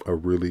backs up a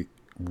really,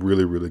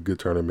 really, really good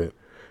tournament,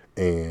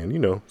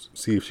 and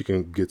see if she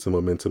can get some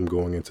momentum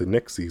going into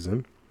next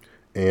season.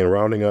 And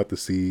rounding out the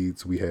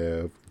seeds, we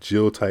have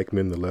Jill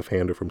Teichmann, the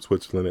left-hander from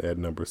Switzerland, at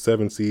number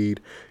 7 seed,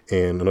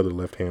 and another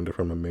left-hander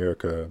from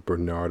America,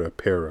 Bernarda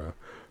Pera,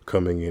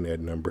 coming in at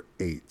number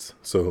 8.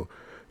 So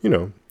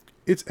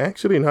it's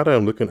actually, now that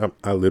I'm looking,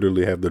 I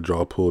literally have the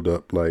draw pulled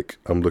up, like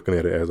I'm looking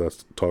at it as I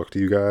talk to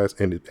you guys,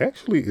 and it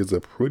actually is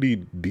a pretty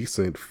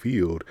decent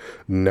field.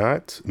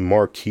 Not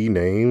marquee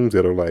names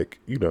that are like,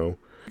 you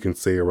can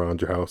say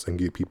around your house and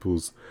get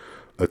people's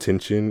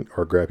attention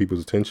or grab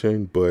people's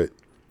attention, but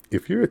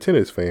if you're a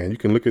tennis fan, you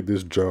can look at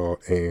this draw,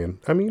 and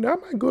I mean, I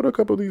might go to a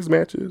couple of these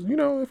matches,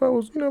 if I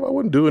was, if I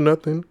wasn't doing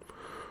nothing,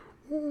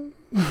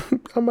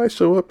 I might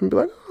show up and be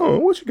like, oh,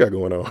 what you got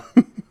going on?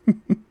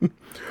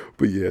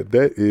 But yeah,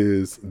 that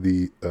is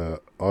the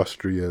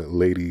Austria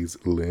Ladies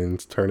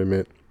Linz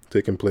tournament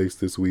taking place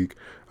this week.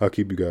 I'll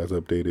keep you guys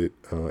updated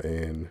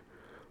and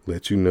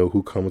let you know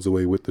who comes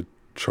away with the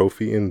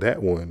trophy in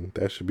that one.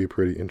 That should be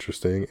pretty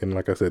interesting. And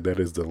like I said, that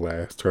is the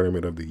last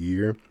tournament of the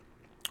year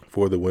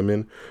for the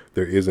women.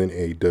 There isn't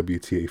a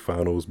WTA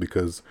finals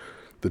because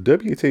the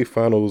WTA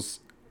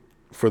finals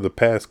for the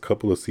past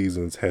couple of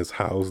seasons has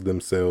housed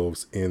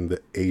themselves in the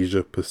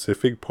Asia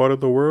Pacific part of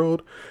the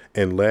world,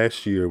 and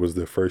last year was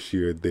the first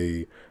year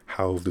they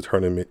housed the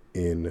tournament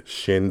in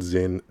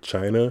Shenzhen,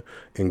 China,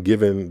 and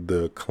given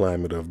the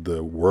climate of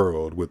the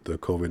world with the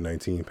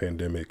COVID-19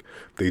 pandemic,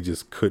 they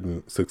just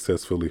couldn't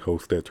successfully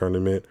host that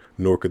tournament,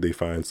 nor could they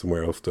find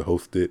somewhere else to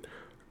host it,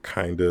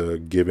 kind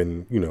of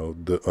given,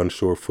 the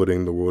unsure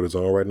footing the world is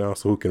on right now,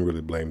 so who can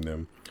really blame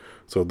them?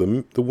 So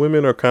the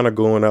women are kind of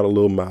going out a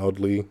little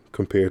mildly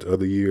compared to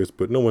other years,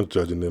 but no one's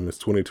judging them. It's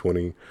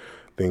 2020.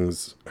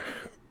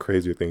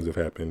 Crazier things have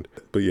happened.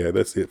 But yeah,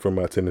 that's it for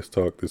my tennis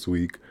talk this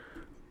week.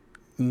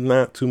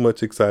 Not too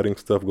much exciting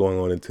stuff going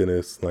on in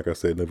tennis. Like I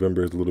said,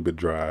 November is a little bit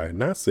dry.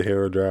 Not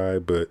Sahara dry,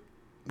 but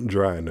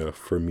dry enough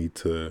for me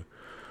to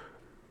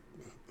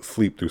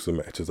sleep through some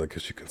matches, I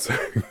guess you can say.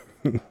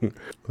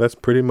 That's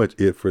pretty much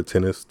it for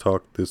tennis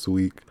talk this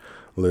week.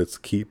 let's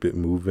keep it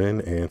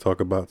moving and talk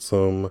about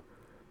some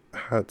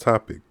hot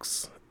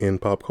topics in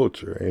pop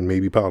culture and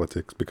maybe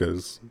politics,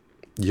 because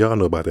y'all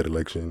know about that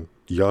election.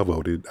 Y'all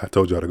voted. I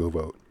told y'all to go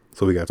vote.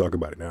 So we got to talk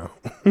about it now.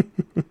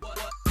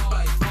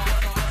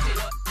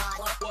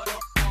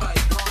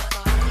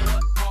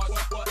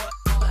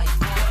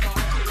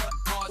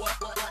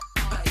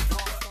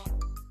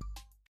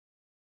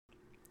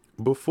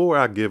 Before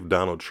I give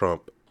Donald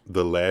Trump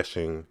the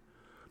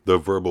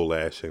verbal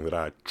lashing that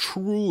I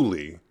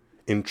truly,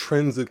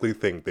 intrinsically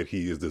think that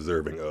he is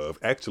deserving of,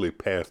 actually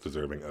past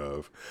deserving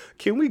of,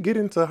 can we get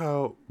into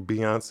how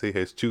Beyonce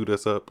has chewed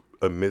us up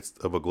amidst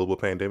of a global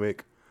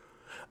pandemic?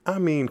 I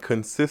mean,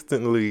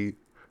 consistently,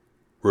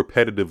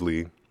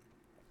 repetitively,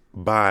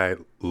 by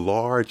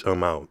large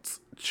amounts,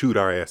 chewed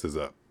our asses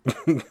up.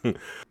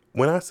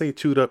 When I say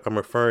chewed up, I'm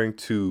referring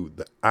to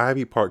the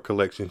Ivy Park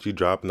collection she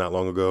dropped not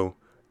long ago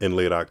in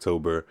late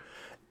October,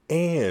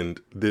 and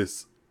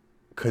this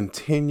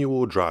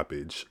continual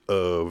droppage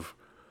of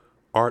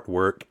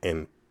artwork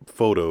and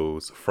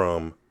photos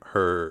from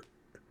her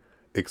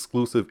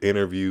exclusive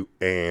interview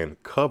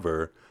and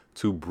cover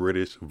to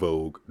British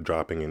Vogue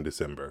dropping in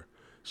December.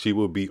 She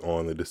will be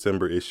on the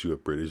December issue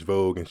of British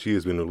Vogue, and she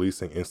has been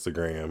releasing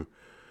Instagram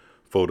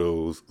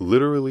photos.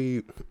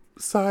 Literally,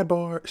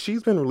 sidebar,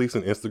 she's been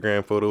releasing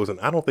Instagram photos, and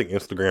I don't think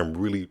Instagram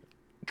really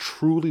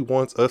truly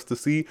wants us to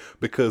see,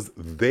 because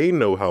they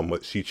know how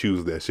much she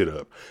chews that shit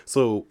up.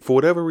 So for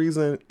whatever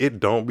reason, it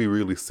don't be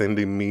really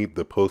sending me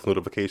the post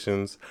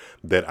notifications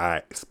that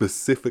I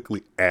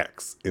specifically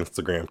ask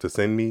Instagram to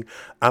send me.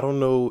 I don't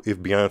know if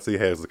Beyonce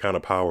has the kind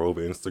of power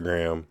over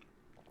Instagram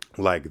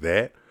like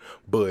that,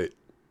 but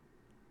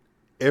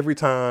every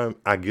time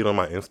I get on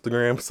my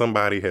Instagram,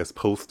 somebody has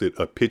posted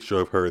a picture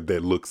of her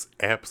that looks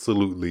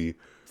absolutely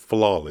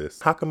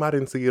flawless. How come I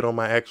didn't see it on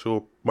my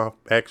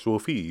actual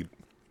feed?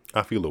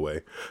 I feel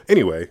away.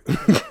 Anyway,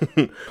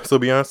 so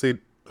Beyonce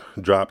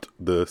dropped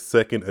the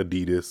second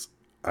Adidas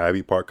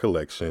Ivy Park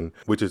collection,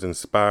 which is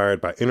inspired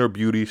by inner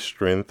beauty,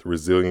 strength,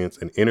 resilience,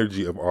 and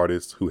energy of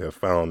artists who have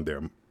found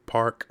their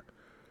park.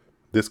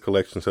 This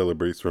collection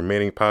celebrates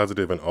remaining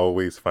positive and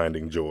always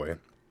finding joy,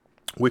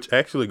 which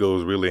actually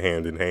goes really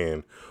hand in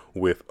hand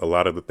with a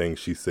lot of the things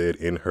she said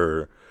in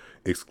her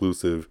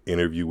exclusive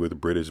interview with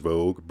British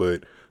Vogue,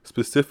 but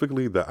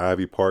specifically the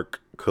Ivy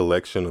Park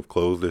collection of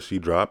clothes that she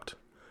dropped.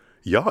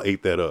 Y'all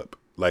ate that up.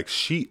 Like,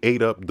 she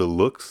ate up the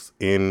looks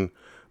in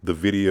the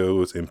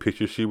videos and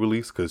pictures she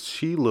released, because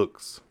she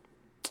looks...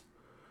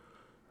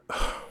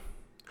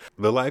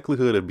 The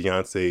likelihood of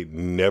Beyonce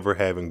never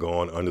having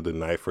gone under the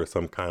knife for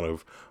some kind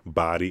of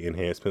body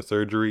enhancement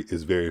surgery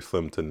is very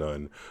slim to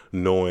none,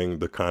 knowing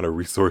the kind of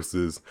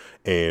resources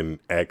and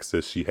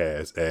access she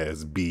has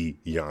as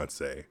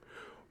Beyonce.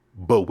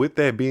 But with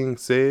that being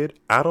said,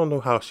 I don't know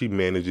how she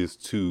manages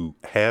to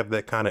have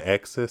that kind of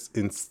access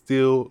and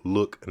still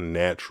look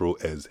natural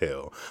as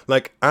hell.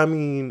 Like, I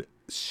mean,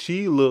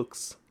 she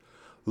looks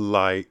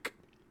like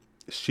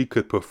she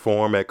could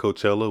perform at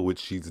Coachella, which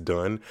she's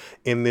done,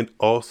 and then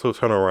also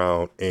turn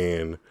around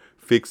and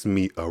fix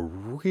me a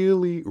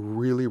really,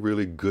 really,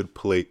 really good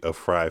plate of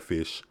fried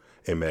fish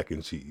and mac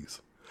and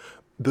cheese.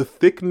 The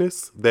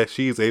thickness that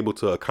she's able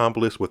to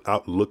accomplish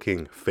without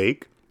looking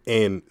fake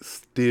and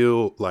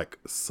still like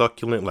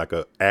succulent, like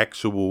a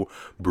actual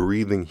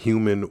breathing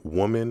human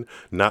woman,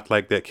 not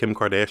like that Kim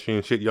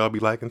Kardashian shit y'all be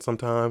liking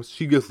sometimes.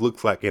 She just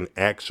looks like an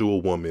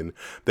actual woman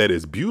that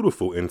is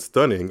beautiful and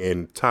stunning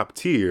and top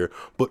tier,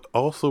 but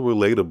also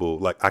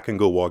relatable. Like, I can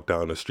go walk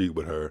down the street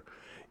with her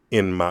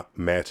in my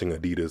matching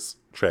Adidas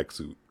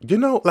tracksuit. You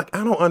know, like,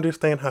 I don't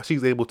understand how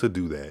she's able to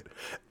do that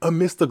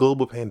amidst the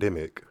global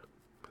pandemic.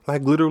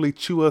 Like, literally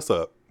chew us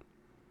up.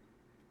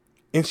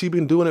 And she's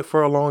been doing it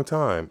for a long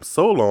time.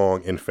 So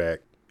long, in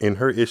fact, in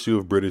her issue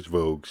of British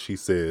Vogue, she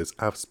says,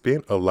 "I've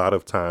spent a lot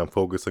of time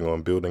focusing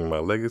on building my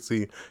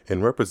legacy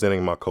and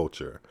representing my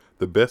culture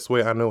the best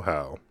way I know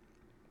how.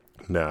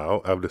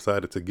 Now, I've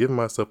decided to give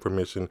myself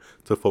permission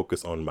to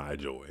focus on my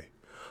joy."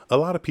 A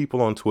lot of people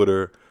on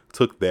Twitter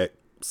took that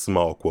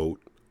small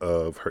quote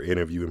of her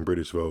interview in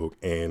British Vogue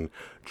and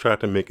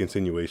tried to make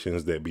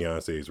insinuations that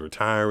Beyonce is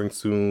retiring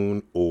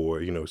soon,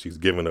 or, you know, she's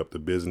giving up the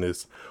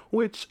business,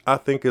 which I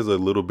think is a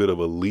little bit of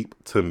a leap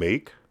to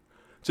make,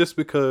 just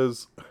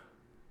because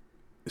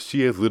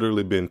she has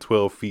literally been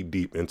 12 feet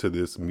deep into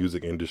this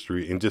music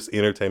industry and just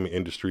entertainment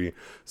industry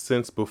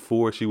since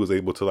before she was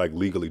able to like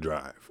legally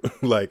drive.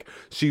 Like,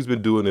 she's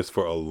been doing this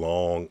for a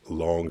long,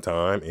 long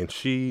time, and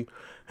she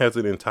has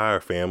an entire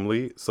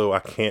family, so I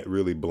can't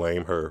really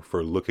blame her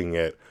for looking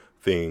at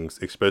things,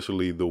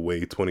 especially the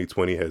way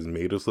 2020 has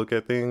made us look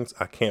at things.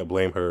 I can't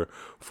blame her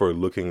for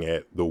looking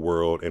at the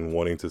world and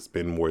wanting to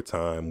spend more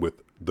time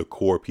with the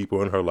core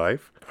people in her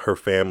life, her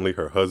family,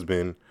 her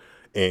husband,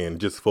 and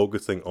just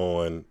focusing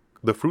on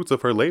the fruits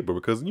of her labor.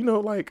 Because, you know,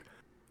 like,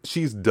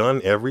 she's done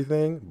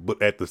everything,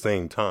 but at the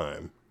same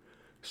time,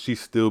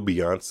 she's still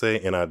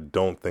Beyonce, and I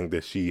don't think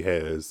that she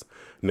has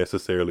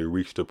necessarily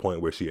reached a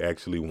point where she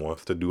actually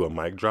wants to do a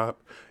mic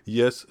drop.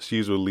 Yes,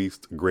 she's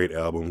released great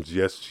albums.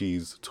 Yes,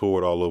 she's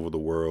toured all over the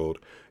world.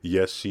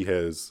 Yes, she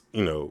has,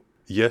 you know,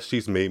 Yes,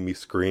 she's made me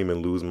scream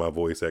and lose my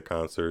voice at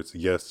concerts.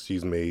 Yes,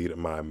 she's made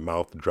my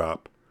mouth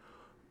drop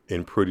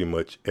in pretty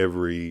much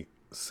every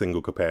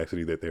single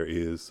capacity that there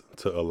is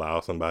to allow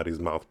somebody's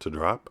mouth to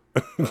drop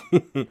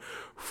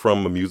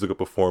from a musical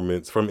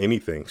performance, from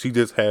anything. She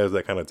just has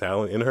that kind of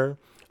talent in her.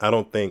 I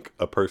don't think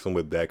a person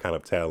with that kind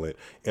of talent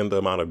and the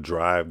amount of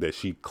drive that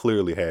she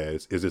clearly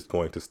has is just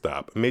going to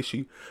stop. May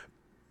she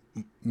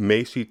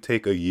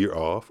take a year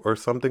off or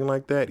something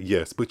like that?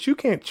 Yes, but you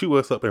can't chew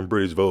us up in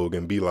British Vogue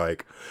and be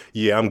like,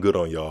 yeah, I'm good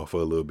on y'all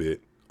for a little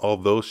bit.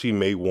 Although she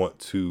may want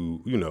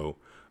to,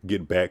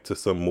 get back to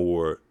some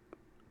more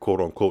quote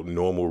unquote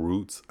normal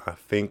roots, I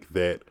think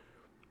that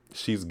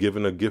she's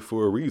given a gift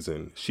for a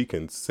reason. She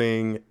can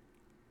sing,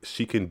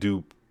 she can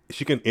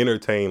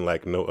entertain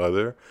like no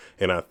other.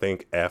 And I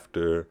think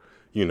after,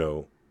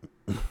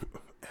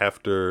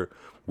 after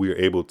we're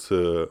able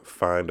to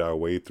find our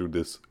way through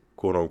this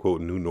quote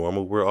unquote new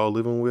normal we're all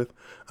living with,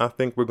 I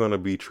think we're going to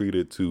be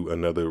treated to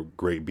another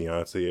great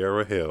Beyonce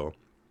era. Hell,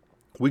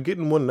 we're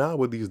getting one now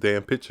with these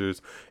damn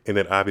pictures in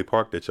that Ivy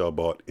Park that y'all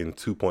bought in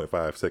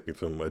 2.5 seconds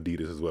from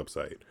Adidas's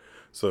website.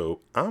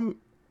 So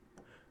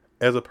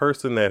as a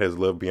person that has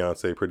loved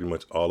Beyonce pretty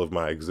much all of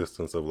my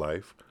existence of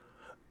life,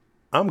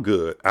 I'm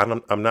good.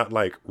 I'm not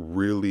like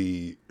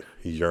really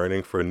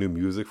yearning for new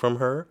music from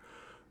her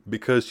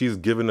because she's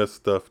given us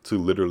stuff to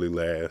literally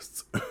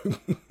last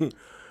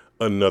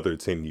another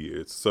 10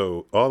 years.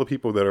 So all the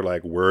people that are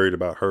like worried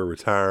about her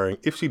retiring,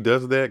 if she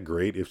does that,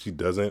 great. If she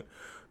doesn't,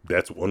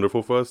 that's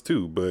wonderful for us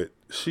too. But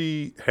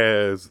she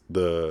has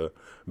the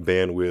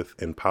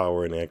bandwidth and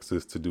power and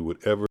access to do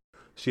whatever.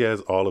 She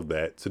has all of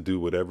that to do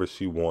whatever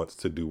she wants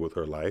to do with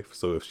her life.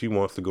 So if she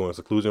wants to go in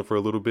seclusion for a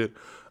little bit,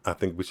 I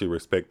think we should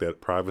respect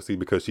that privacy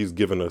because she's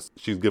given us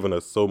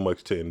so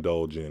much to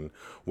indulge in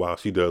while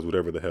she does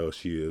whatever the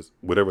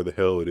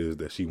hell it is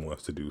that she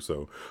wants to do.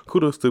 So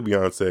kudos to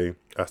Beyonce.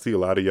 I see a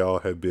lot of y'all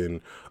have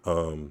been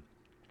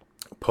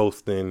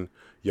posting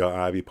y'all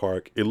Ivy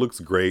Park. It looks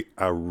great.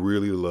 I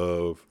really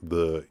love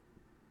the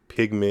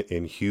pigment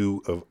and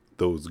hue of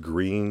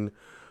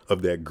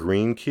that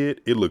green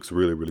kit. It looks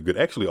really, really good.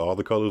 Actually, all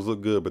the colors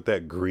look good, but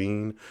that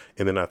green,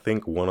 and then I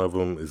think one of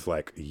them is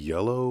like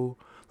yellow,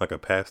 like a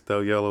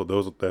pastel yellow.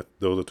 Those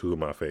are two of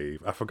my fave.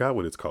 I forgot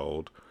what it's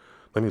called.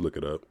 Let me look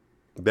it up.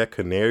 That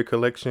Canary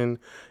collection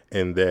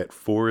and that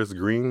Forest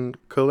Green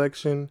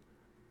collection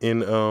in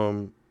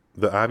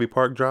the Ivy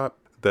Park drop,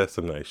 that's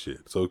some nice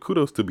shit. So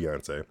kudos to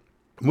Beyonce.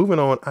 Moving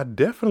on, I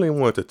definitely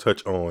want to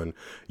touch on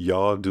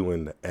y'all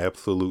doing the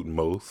absolute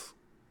most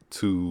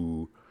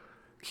to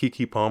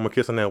Keke Palmer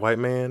kissing that white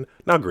man.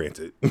 Now,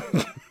 granted,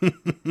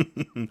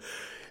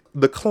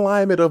 the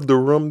climate of the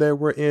room that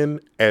we're in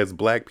as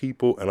black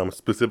people, and I'm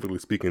specifically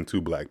speaking to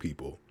black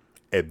people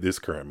at this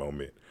current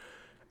moment,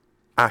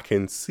 I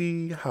can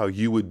see how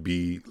you would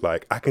be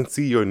like, I can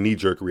see your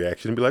knee-jerk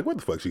reaction and be like, what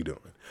the fuck's she doing?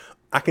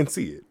 I can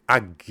see it. I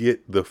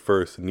get the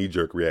first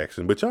knee-jerk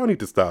reaction, but y'all need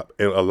to stop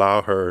and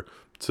allow her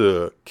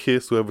to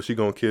kiss whoever she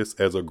gonna kiss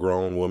as a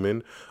grown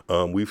woman.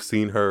 We've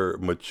seen her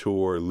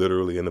mature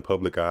literally in the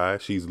public eye.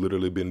 She's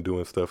literally been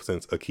doing stuff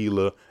since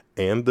Aquila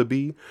and the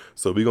Bee.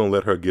 So we gonna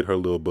let her get her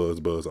little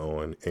buzz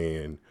on.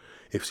 And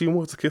if she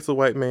wants to kiss a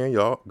white man,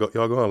 y'all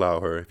gonna allow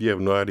her. If you have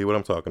no idea what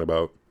I'm talking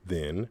about,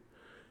 then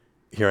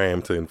here I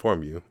am to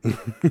inform you.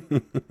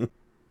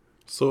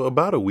 So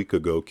about a week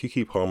ago,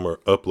 Keke Palmer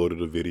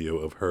uploaded a video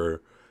of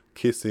her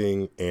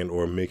kissing and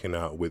or making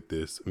out with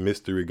this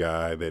mystery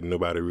guy that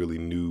nobody really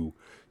knew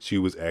she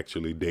was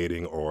actually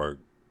dating or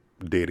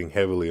dating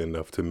heavily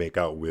enough to make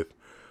out with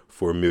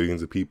for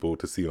millions of people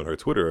to see on her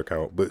Twitter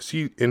account. But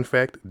she, in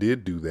fact,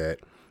 did do that.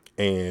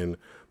 And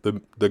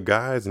the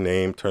guy's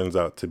name turns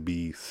out to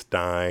be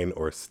Stein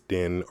or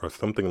Sten or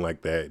something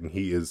like that. And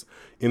he is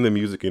in the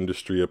music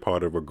industry, a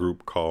part of a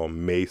group called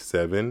May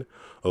 7,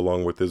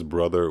 along with his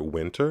brother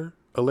Winter,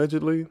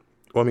 allegedly.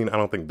 Well, I mean, I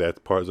don't think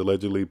that part's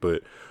allegedly,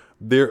 but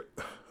they're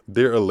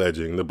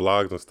alleging, the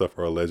blogs and stuff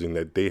are alleging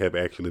that they have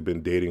actually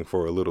been dating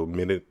for a little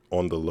minute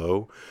on the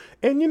low.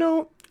 And,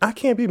 I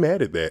can't be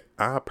mad at that.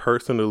 I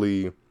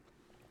personally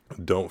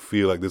don't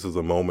feel like this is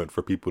a moment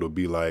for people to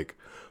be like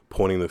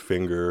pointing the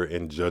finger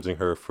and judging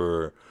her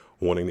for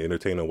wanting to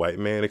entertain a white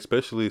man,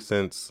 especially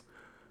since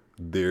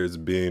there's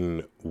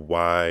been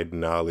wide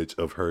knowledge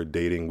of her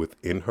dating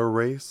within her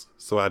race.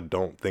 So I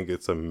don't think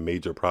it's a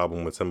major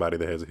problem when somebody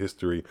that has a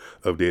history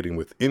of dating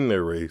within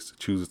their race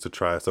chooses to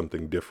try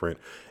something different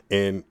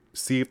and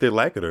see if they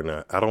like it or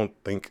not. I don't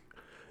think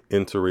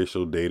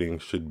interracial dating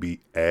should be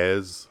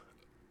as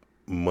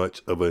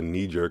much of a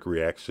knee-jerk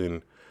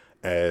reaction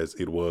as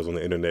it was on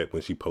the internet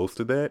when she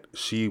posted that.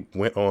 She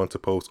went on to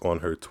post on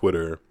her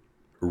Twitter,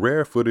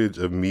 rare footage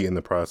of me in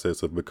the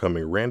process of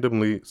becoming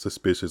randomly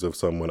suspicious of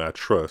someone I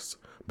trust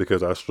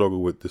because I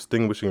struggle with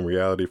distinguishing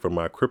reality from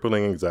my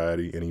crippling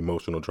anxiety and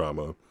emotional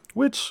trauma,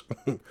 which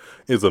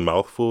is a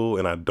mouthful,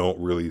 and I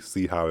don't really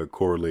see how it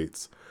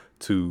correlates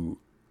to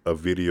a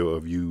video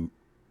of you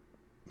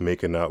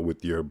making out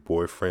with your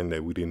boyfriend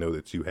that we didn't know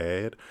that you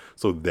had.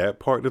 So that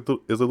part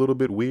is a little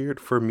bit weird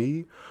for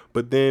me.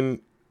 But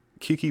then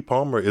Keke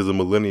Palmer is a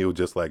millennial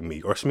just like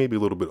me, or she may be a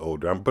little bit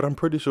older, but I'm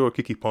pretty sure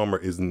Keke Palmer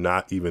is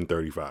not even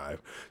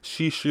 35.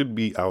 She should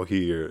be out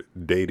here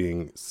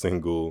dating,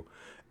 single,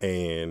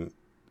 and,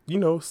 you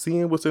know,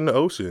 seeing what's in the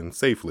ocean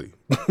safely.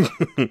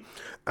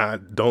 I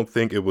don't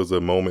think it was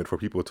a moment for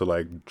people to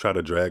like try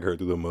to drag her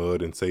through the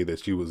mud and say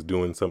that she was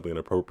doing something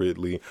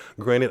inappropriately.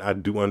 Granted, I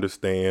do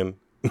understand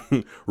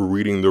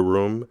reading the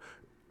room.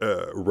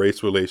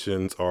 Race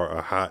relations are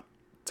a hot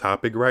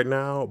topic right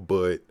now,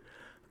 but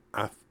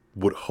I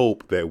would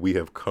hope that we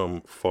have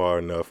come far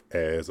enough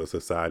as a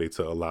society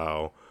to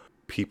allow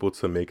people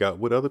to make out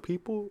with other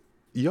people.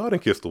 Y'all done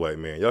kissed a white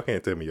man. Y'all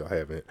can't tell me y'all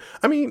haven't.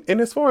 I mean,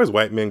 and as far as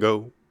white men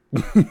go,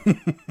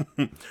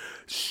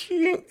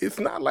 it's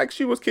not like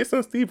she was kissing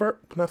not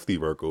Steve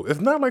Urkel. It's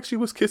not like she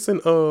was kissing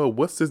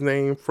what's his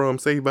name from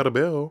Saved by the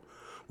Bell,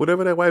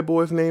 whatever that white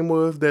boy's name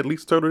was that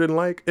Lisa Turtle didn't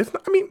like. It's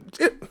not, I mean,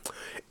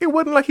 it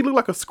wasn't like he looked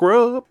like a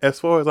scrub. As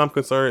far as I'm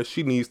concerned,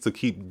 she needs to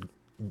keep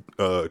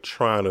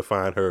trying to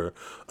find her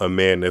a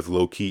man that's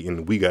low key,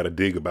 and we got to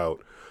dig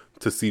about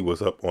to see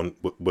what's up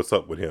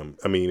with him.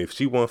 I mean, if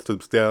she wants to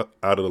stay out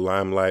of the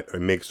limelight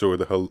and make sure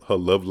that her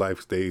love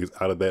life stays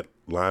out of that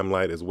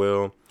limelight as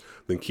well,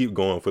 then keep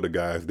going for the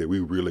guys that we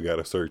really got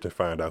to search and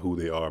find out who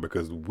they are,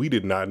 because we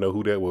did not know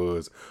who that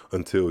was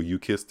until you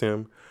kissed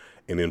him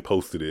and then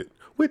posted it.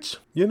 Which,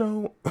 you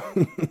know,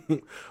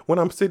 when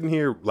I'm sitting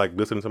here like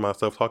listening to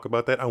myself talk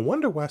about that, I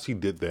wonder why she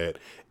did that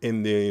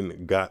and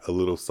then got a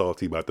little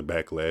salty about the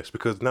backlash,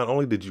 because not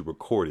only did you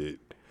recorded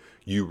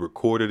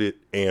it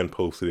and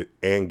posted it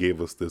and gave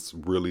us this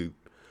really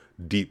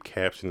deep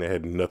caption that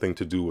had nothing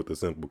to do with the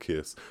simple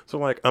kiss. So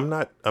like, I'm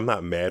not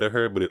mad at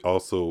her, but it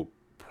also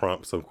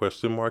prompts some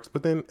question marks.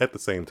 But then at the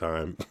same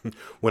time,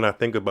 when I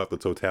think about the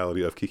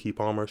totality of Keke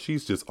Palmer,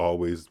 she's just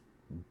always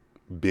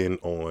been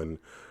on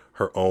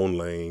her own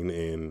lane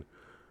and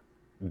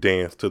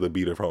dance to the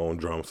beat of her own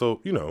drum. So,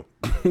 you know,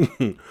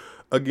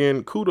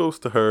 again, kudos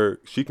to her.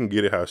 She can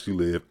get it how she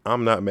live.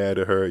 I'm not mad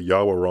at her.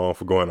 Y'all were wrong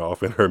for going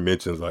off in her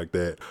mentions like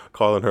that,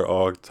 calling her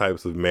all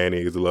types of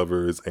mayonnaise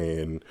lovers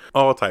and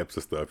all types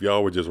of stuff.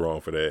 Y'all were just wrong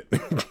for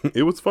that.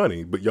 It was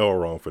funny, but y'all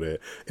were wrong for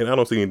that. And I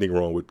don't see anything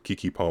wrong with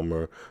Keke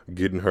Palmer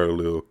getting her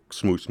little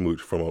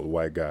smooch from a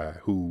white guy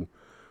who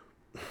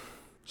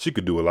she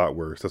could do a lot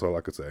worse. That's all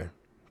I could say.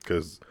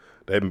 Because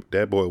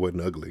that boy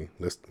wasn't ugly.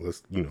 Let's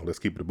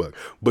keep it a buck.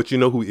 But you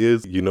know who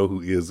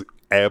is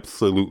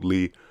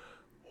absolutely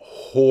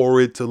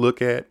horrid to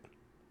look at?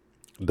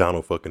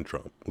 Donald fucking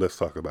Trump. Let's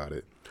talk about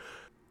it.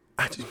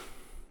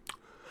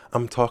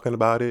 I'm talking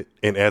about it,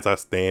 and as I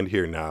stand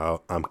here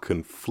now, I'm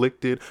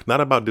conflicted. Not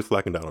about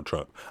disliking Donald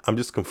Trump. I'm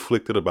just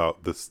conflicted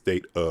about the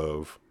state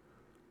of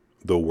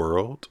the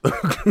world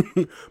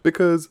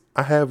because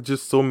I have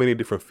just so many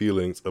different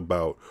feelings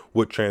about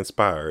what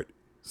transpired.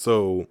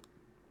 So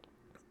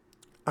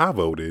I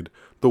voted,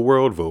 the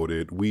world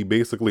voted, we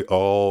basically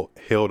all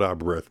held our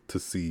breath to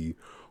see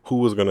who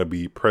was going to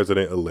be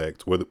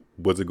president-elect.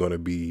 Was it going to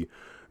be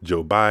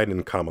Joe Biden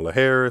and Kamala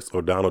Harris,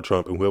 or Donald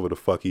Trump and whoever the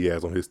fuck he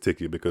has on his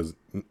ticket? Because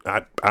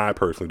I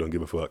personally don't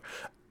give a fuck.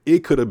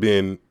 It could have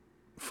been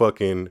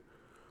fucking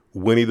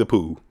Winnie the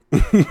Pooh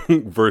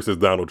versus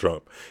Donald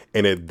Trump.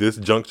 And at this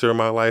juncture in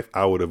my life,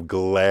 I would have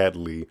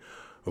gladly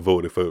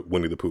voted for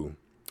Winnie the Pooh.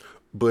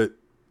 But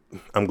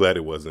I'm glad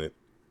it wasn't.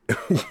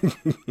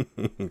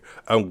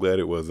 I'm glad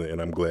it wasn't, and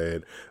I'm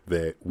glad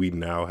that we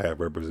now have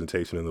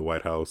representation in the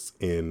White House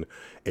in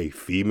a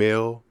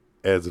female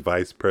as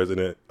vice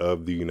president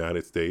of the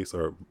United States,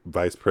 or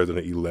vice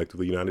president-elect of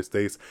the United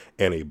States,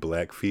 and a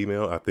black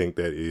female. I think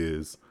that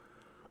is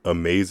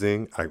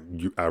amazing.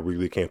 I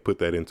really can't put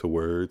that into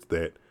words,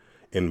 that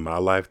in my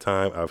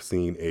lifetime, I've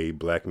seen a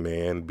black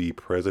man be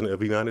president of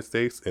the United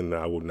States, and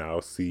I will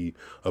now see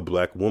a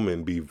black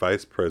woman be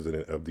vice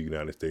president of the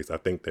United States. I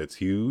think that's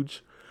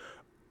huge.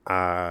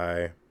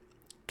 I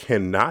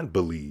cannot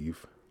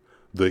believe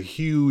the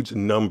huge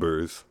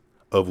numbers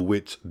of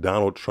which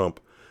Donald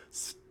Trump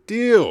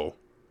still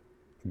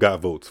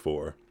got votes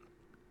for.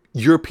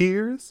 Your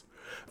peers?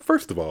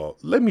 First of all,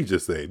 let me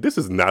just say, this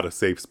is not a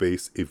safe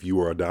space if you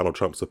are a Donald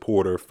Trump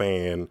supporter,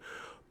 fan,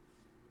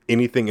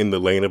 anything in the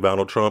lane of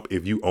Donald Trump.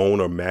 If you own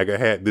a MAGA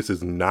hat, this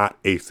is not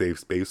a safe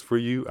space for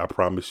you. I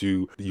promise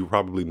you, you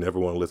probably never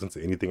want to listen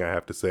to anything I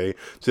have to say,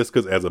 just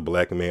because as a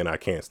black man, I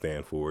can't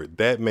stand for it.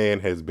 That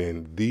man has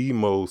been the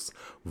most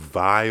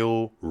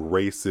vile,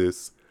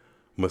 racist,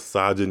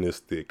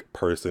 misogynistic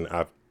person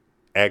I've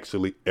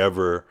actually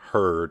ever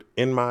heard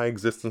in my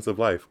existence of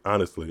life.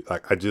 Honestly,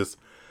 like, I just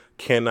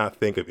cannot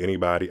think of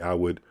anybody I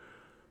would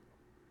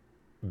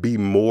be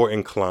more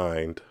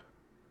inclined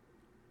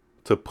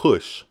to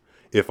push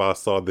if I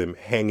saw them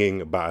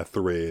hanging by a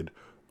thread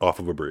off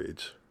of a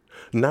bridge.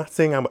 Not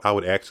saying I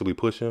would actually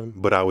push him,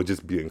 but I would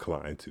just be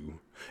inclined to.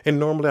 And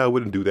normally I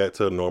wouldn't do that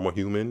to a normal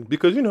human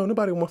because, you know,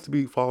 nobody wants to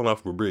be falling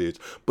off of a bridge.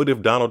 But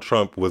if Donald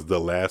Trump was the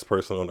last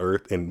person on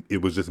earth and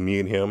it was just me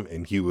and him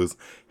and he was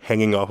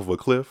hanging off of a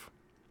cliff,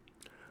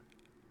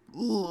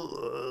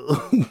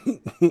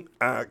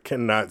 I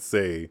cannot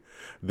say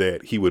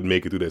that he would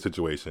make it through that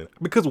situation.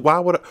 Because why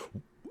would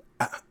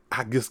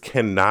I just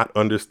cannot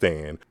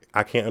understand.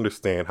 I can't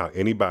understand how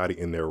anybody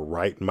in their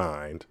right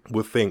mind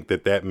would think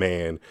that that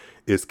man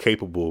is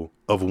capable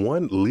of,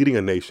 one, leading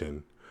a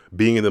nation,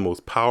 being in the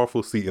most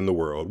powerful seat in the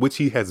world, which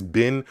he has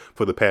been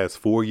for the past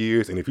 4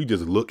 years. And if you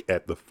just look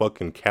at the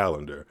fucking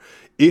calendar,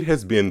 it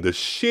has been the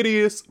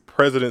shittiest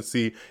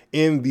presidency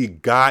in the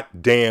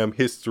goddamn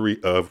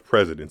history of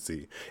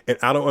presidency. And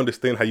I don't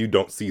understand how you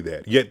don't see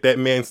that. Yet that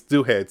man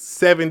still had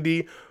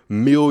 70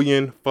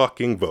 million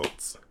fucking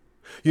votes.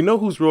 You know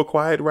who's real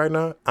quiet right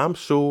now? I'm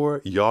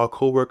sure y'all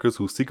coworkers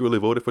who secretly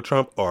voted for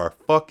Trump are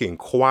fucking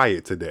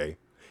quiet today.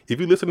 If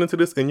you're listening to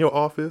this in your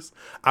office,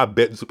 I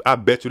bet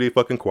you they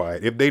fucking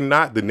quiet. If they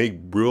not, then they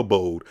real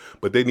bold,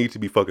 but they need to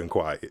be fucking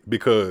quiet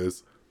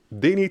because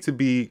they need to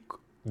be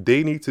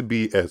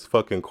as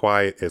fucking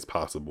quiet as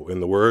possible. In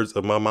the words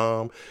of my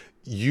mom,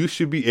 you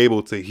should be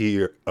able to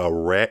hear a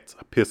rat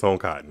piss on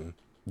cotton.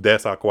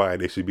 That's how quiet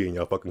they should be in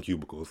your fucking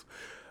cubicles.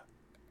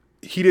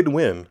 He didn't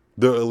win.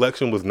 The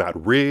election was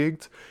not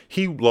rigged.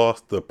 He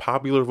lost the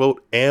popular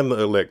vote and the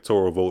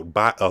electoral vote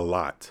by a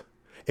lot.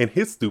 And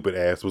his stupid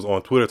ass was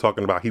on Twitter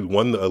talking about he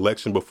won the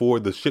election before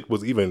the shit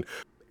was even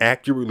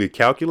accurately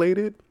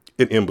calculated.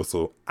 An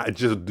imbecile. I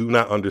just do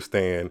not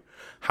understand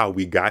how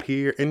we got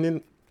here. And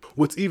then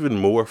what's even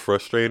more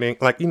frustrating,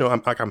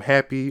 I'm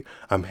happy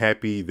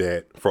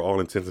that for all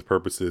intents and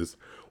purposes,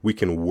 we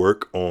can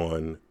work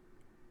on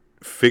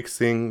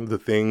fixing the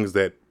things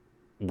that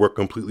were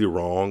completely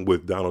wrong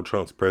with Donald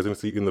Trump's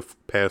presidency in the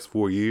past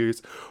 4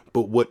 years.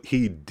 But what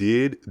he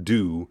did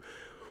do,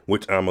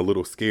 which I'm a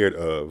little scared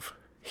of,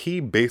 he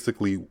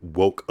basically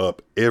woke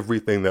up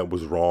everything that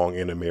was wrong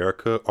in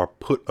America, or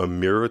put a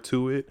mirror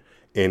to it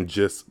and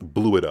just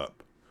blew it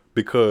up.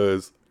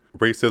 Because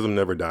racism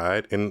never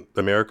died in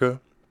America.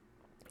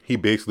 He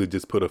basically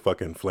just put a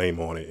fucking flame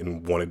on it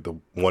and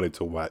wanted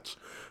to watch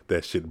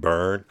that shit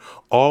burn.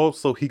 All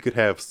so he could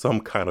have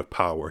some kind of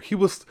power. He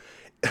was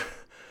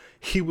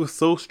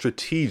so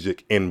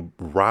strategic in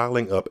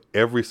riling up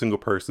every single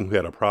person who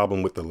had a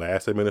problem with the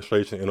last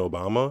administration in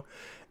Obama,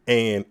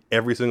 and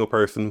every single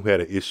person who had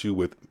an issue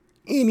with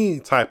any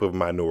type of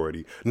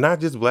minority,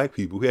 not just black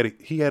people.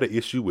 He had an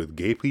issue with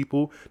gay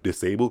people,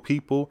 disabled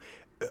people,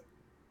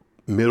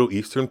 Middle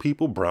Eastern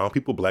people, brown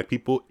people, black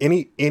people,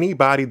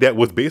 anybody that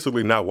was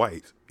basically not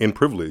white and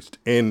privileged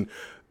and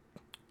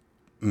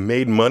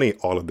made money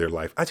all of their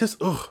life. I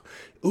just,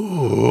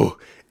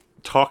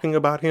 talking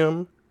about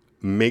him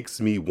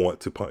makes me want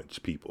to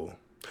punch people.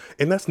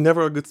 And that's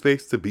never a good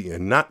space to be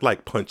in. Not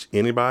like punch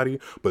anybody,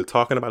 but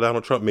talking about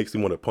Donald Trump makes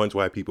me want to punch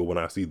white people when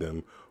I see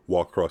them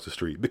walk across the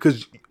street.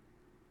 Because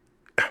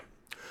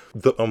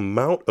the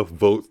amount of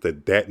votes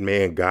that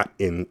man got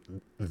in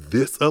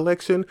this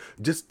election,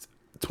 just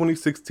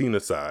 2016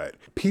 aside,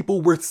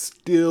 people were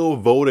still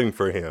voting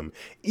for him.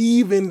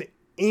 Even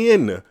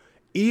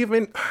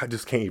I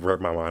just can't even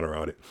wrap my mind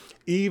around it.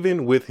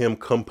 Even with him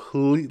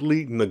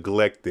completely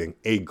neglecting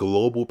a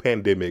global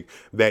pandemic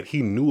that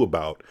he knew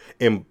about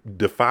and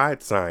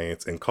defied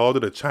science and called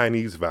it a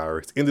Chinese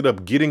virus, ended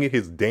up getting it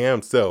his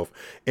damn self,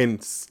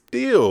 and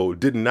still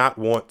did not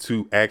want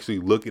to actually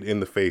look it in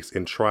the face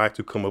and try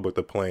to come up with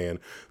a plan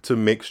to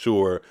make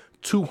sure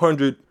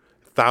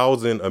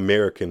 200,000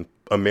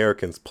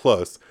 Americans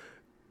plus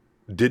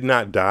did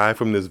not die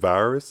from this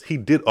virus. He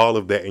did all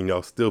of that and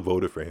y'all still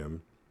voted for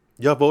him.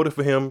 Y'all voted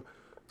for him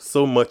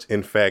so much,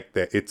 in fact,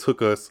 that it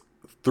took us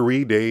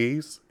 3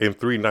 days and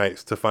 3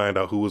 nights to find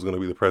out who was going to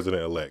be the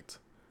president-elect.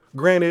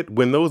 Granted,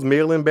 when those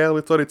mail-in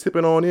ballots started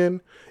tipping on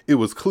in, it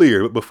was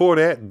clear. But before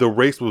that, the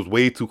race was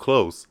way too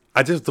close.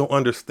 I just don't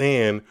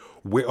understand,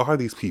 where are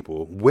these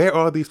people? Where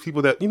are these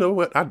people that, you know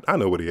what, I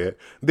know where they're at.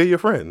 They're your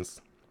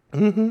friends.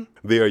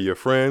 They are your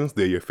friends.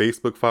 They're your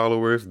Facebook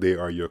followers. They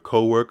are your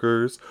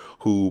coworkers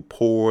who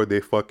pour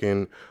their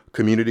fucking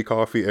community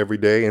coffee every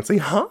day and say,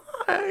 hi,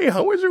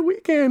 how was your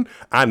weekend?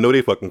 I know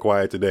they fucking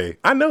quiet today.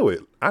 I know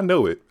it. I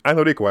know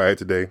they quiet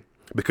today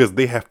because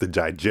they have to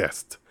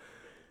digest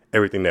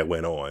everything that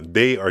went on.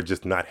 They are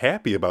just not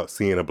happy about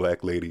seeing a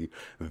black lady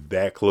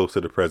that close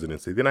to the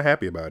presidency. They're not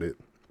happy about it.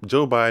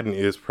 Joe Biden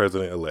is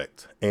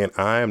president-elect, and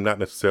I am not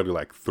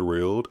necessarily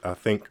thrilled. I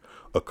think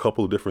a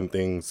couple of different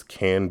things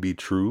can be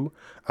true.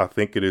 I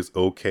think it is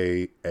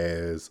okay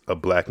as a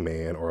black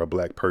man or a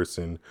black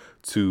person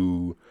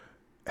to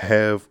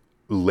have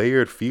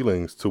layered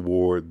feelings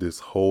toward this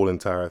whole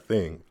entire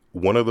thing.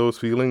 One of those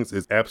feelings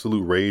is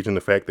absolute rage in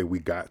the fact that we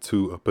got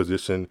to a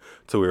position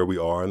to where we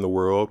are in the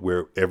world,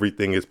 where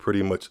everything is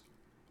pretty much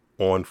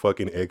on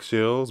fucking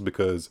eggshells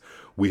because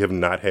we have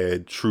not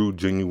had true,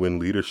 genuine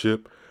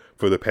leadership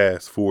for the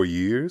past 4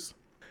 years.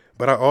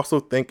 But I also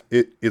think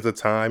it is a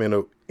time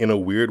in a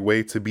weird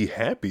way to be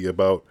happy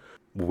about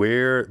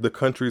where the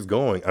country's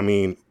going. I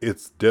mean,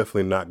 it's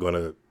definitely not going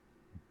to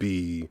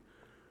be,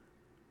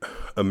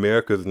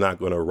 America's not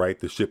going to right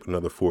the ship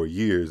another 4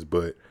 years,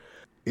 but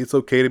it's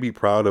okay to be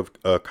proud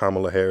of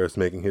Kamala Harris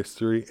making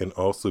history and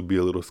also be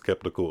a little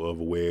skeptical of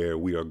where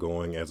we are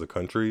going as a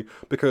country.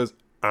 Because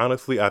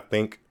honestly, I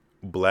think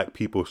black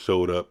people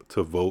showed up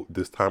to vote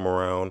this time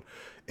around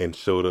and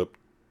showed up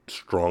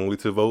strongly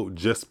to vote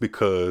just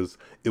because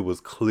it was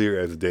clear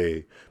as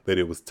day that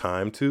it was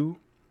time to.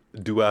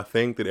 Do I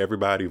think that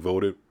everybody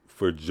voted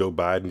for Joe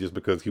Biden just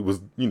because he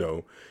was,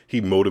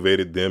 he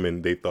motivated them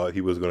and they thought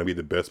he was going to be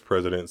the best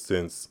president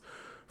since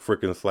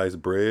frickin'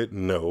 sliced bread?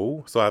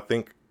 No. So I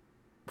think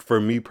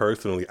for me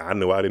personally, I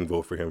know I didn't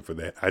vote for him for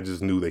that. I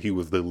just knew that he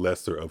was the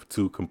lesser of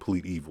two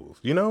complete evils,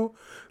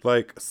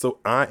 so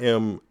I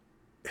am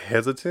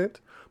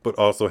hesitant, but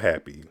also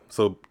happy.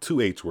 So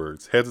 2 H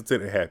words,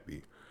 hesitant and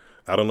happy.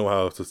 I don't know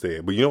how else to say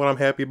it, but you know what I'm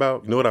happy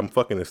about? You know what I'm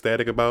fucking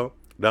ecstatic about?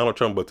 Donald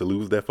Trump about to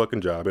lose that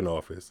fucking job in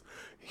office.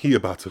 He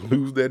about to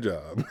lose that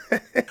job.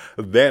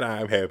 That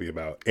I'm happy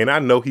about. And I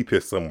know he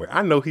pissed somewhere.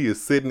 I know he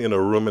is sitting in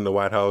a room in the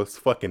White House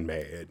fucking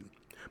mad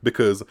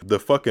because the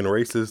fucking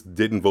racists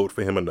didn't vote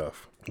for him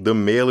enough. The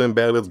mail-in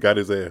ballots got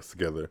his ass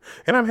together.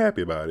 And I'm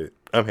happy about it.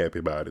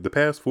 The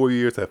past 4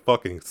 years have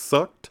fucking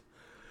sucked.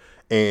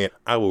 And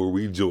I will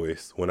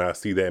rejoice when I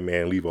see that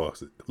man leave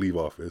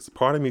office.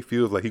 Part of me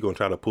feels like he's going to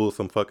try to pull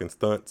some fucking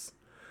stunts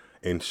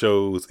and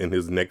shows in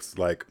his next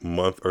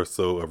month or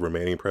so of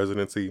remaining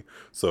presidency.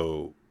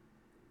 So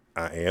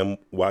I am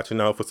watching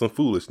out for some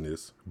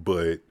foolishness,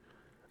 but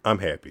I'm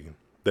happy.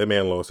 That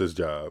man lost his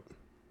job.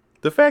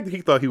 The fact that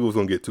he thought he was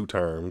going to get 2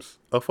 terms,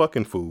 a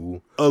fucking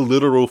fool, a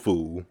literal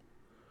fool.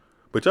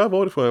 But y'all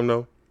voted for him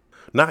though.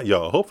 Not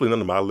y'all. Hopefully none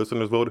of my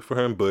listeners voted for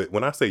him. But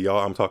when I say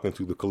y'all, I'm talking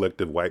to the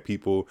collective white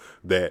people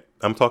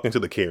I'm talking to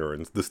the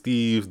Karens, the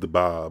Steves, the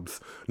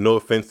Bobs. No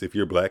offense if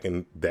you're black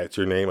and that's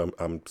your name.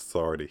 I'm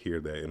sorry to hear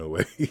that in a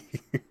way.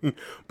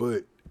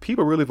 But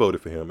people really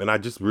voted for him. And I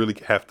just really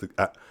have to...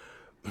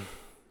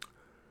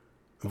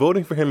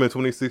 Voting for him in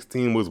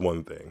 2016 was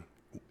one thing.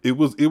 It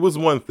was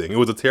one thing. It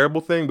was a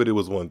terrible thing, but it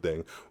was one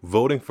thing.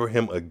 Voting for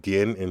him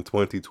again in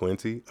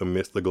 2020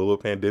 amidst the global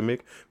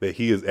pandemic that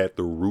he is at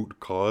the root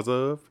cause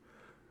of,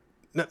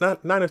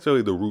 not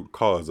necessarily the root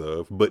cause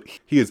of, but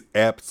he has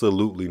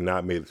absolutely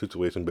not made the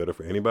situation better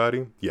for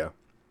anybody. Yeah.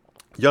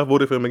 Y'all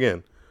voted for him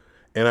again.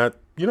 And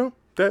it's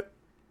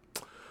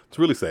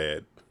really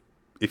sad.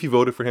 If you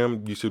voted for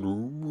him, you should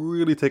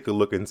really take a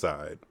look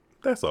inside.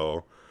 That's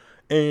all.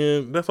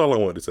 And that's all I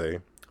wanted to say.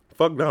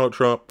 Fuck Donald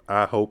Trump.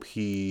 I hope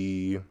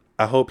he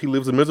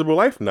lives a miserable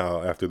life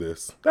now after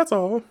this. That's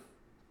all.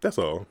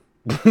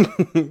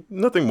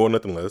 Nothing more,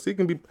 nothing less. He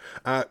can be,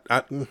 I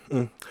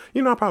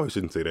probably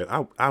shouldn't say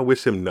that. I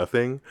wish him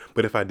nothing,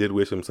 but if I did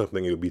wish him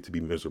something, it would be to be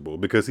miserable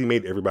because he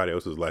made everybody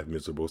else's life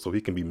miserable, so he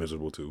can be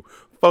miserable too.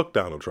 Fuck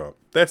Donald Trump.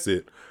 That's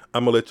it.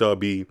 I'm gonna let y'all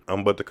be.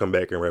 I'm about to come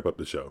back and wrap up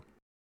the show.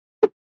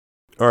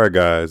 All right,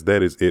 guys,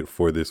 that is it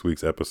for this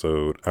week's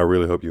episode. I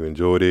really hope you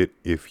enjoyed it.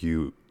 If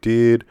you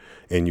did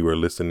and you are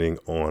listening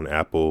on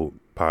Apple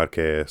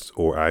Podcasts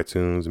or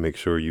iTunes, make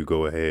sure you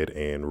go ahead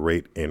and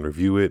rate and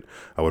review it.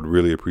 I would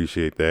really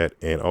appreciate that.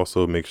 And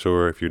also make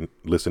sure if you're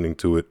listening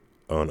to it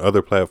on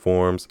other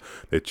platforms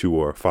that you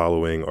are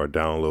following or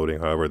downloading,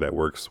 however that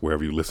works,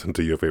 wherever you listen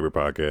to your favorite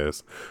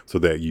podcast, so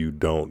that you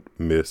don't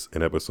miss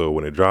an episode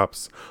when it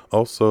drops.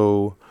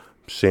 Also,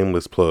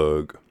 shameless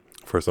plug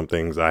for some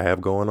things I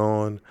have going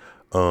on.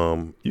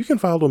 You can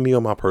follow me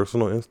on my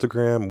personal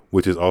Instagram,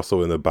 which is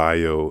also in the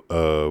bio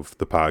of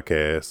the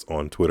podcast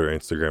on Twitter,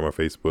 Instagram, or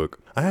Facebook.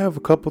 I have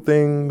a couple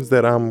things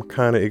that I'm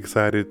kind of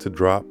excited to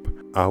drop.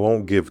 I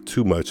won't give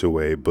too much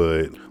away,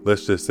 but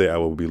let's just say I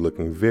will be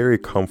looking very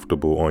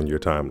comfortable on your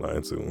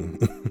timeline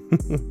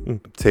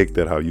soon. Take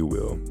that how you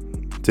will.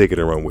 Take it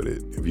and run with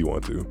it if you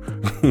want to.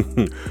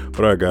 But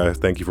all right, guys,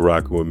 thank you for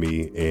rocking with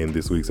me in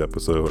this week's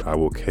episode. I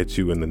will catch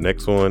you in the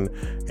next one,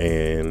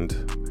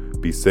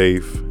 and be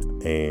safe.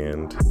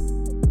 And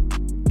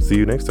see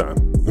you next time.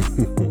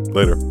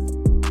 Later.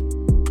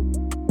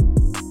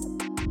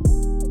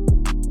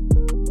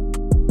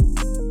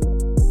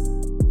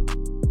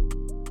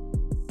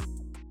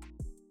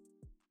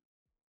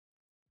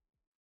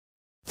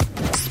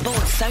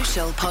 Sports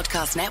Social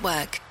Podcast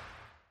Network.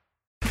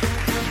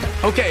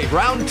 Okay,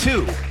 round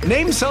 2.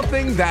 Name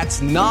something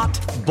that's not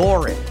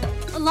boring.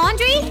 A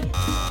laundry?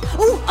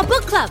 Ooh, a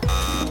book club.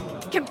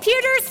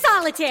 Computer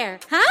solitaire,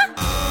 huh?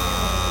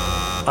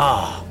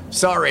 Ah, oh,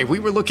 sorry, we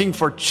were looking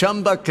for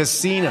Chumba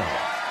Casino.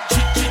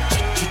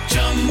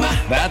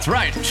 That's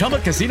right,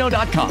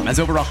 ChumbaCasino.com has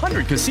over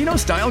 100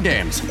 casino-style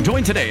games.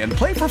 Join today and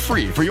play for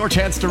free for your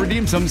chance to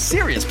redeem some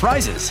serious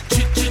prizes.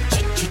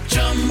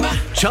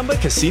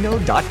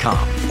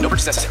 ChumbaCasino.com. No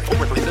purchase necessary. Void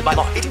where prohibited by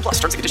law. 18+.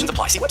 Terms and conditions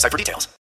apply. See website for details.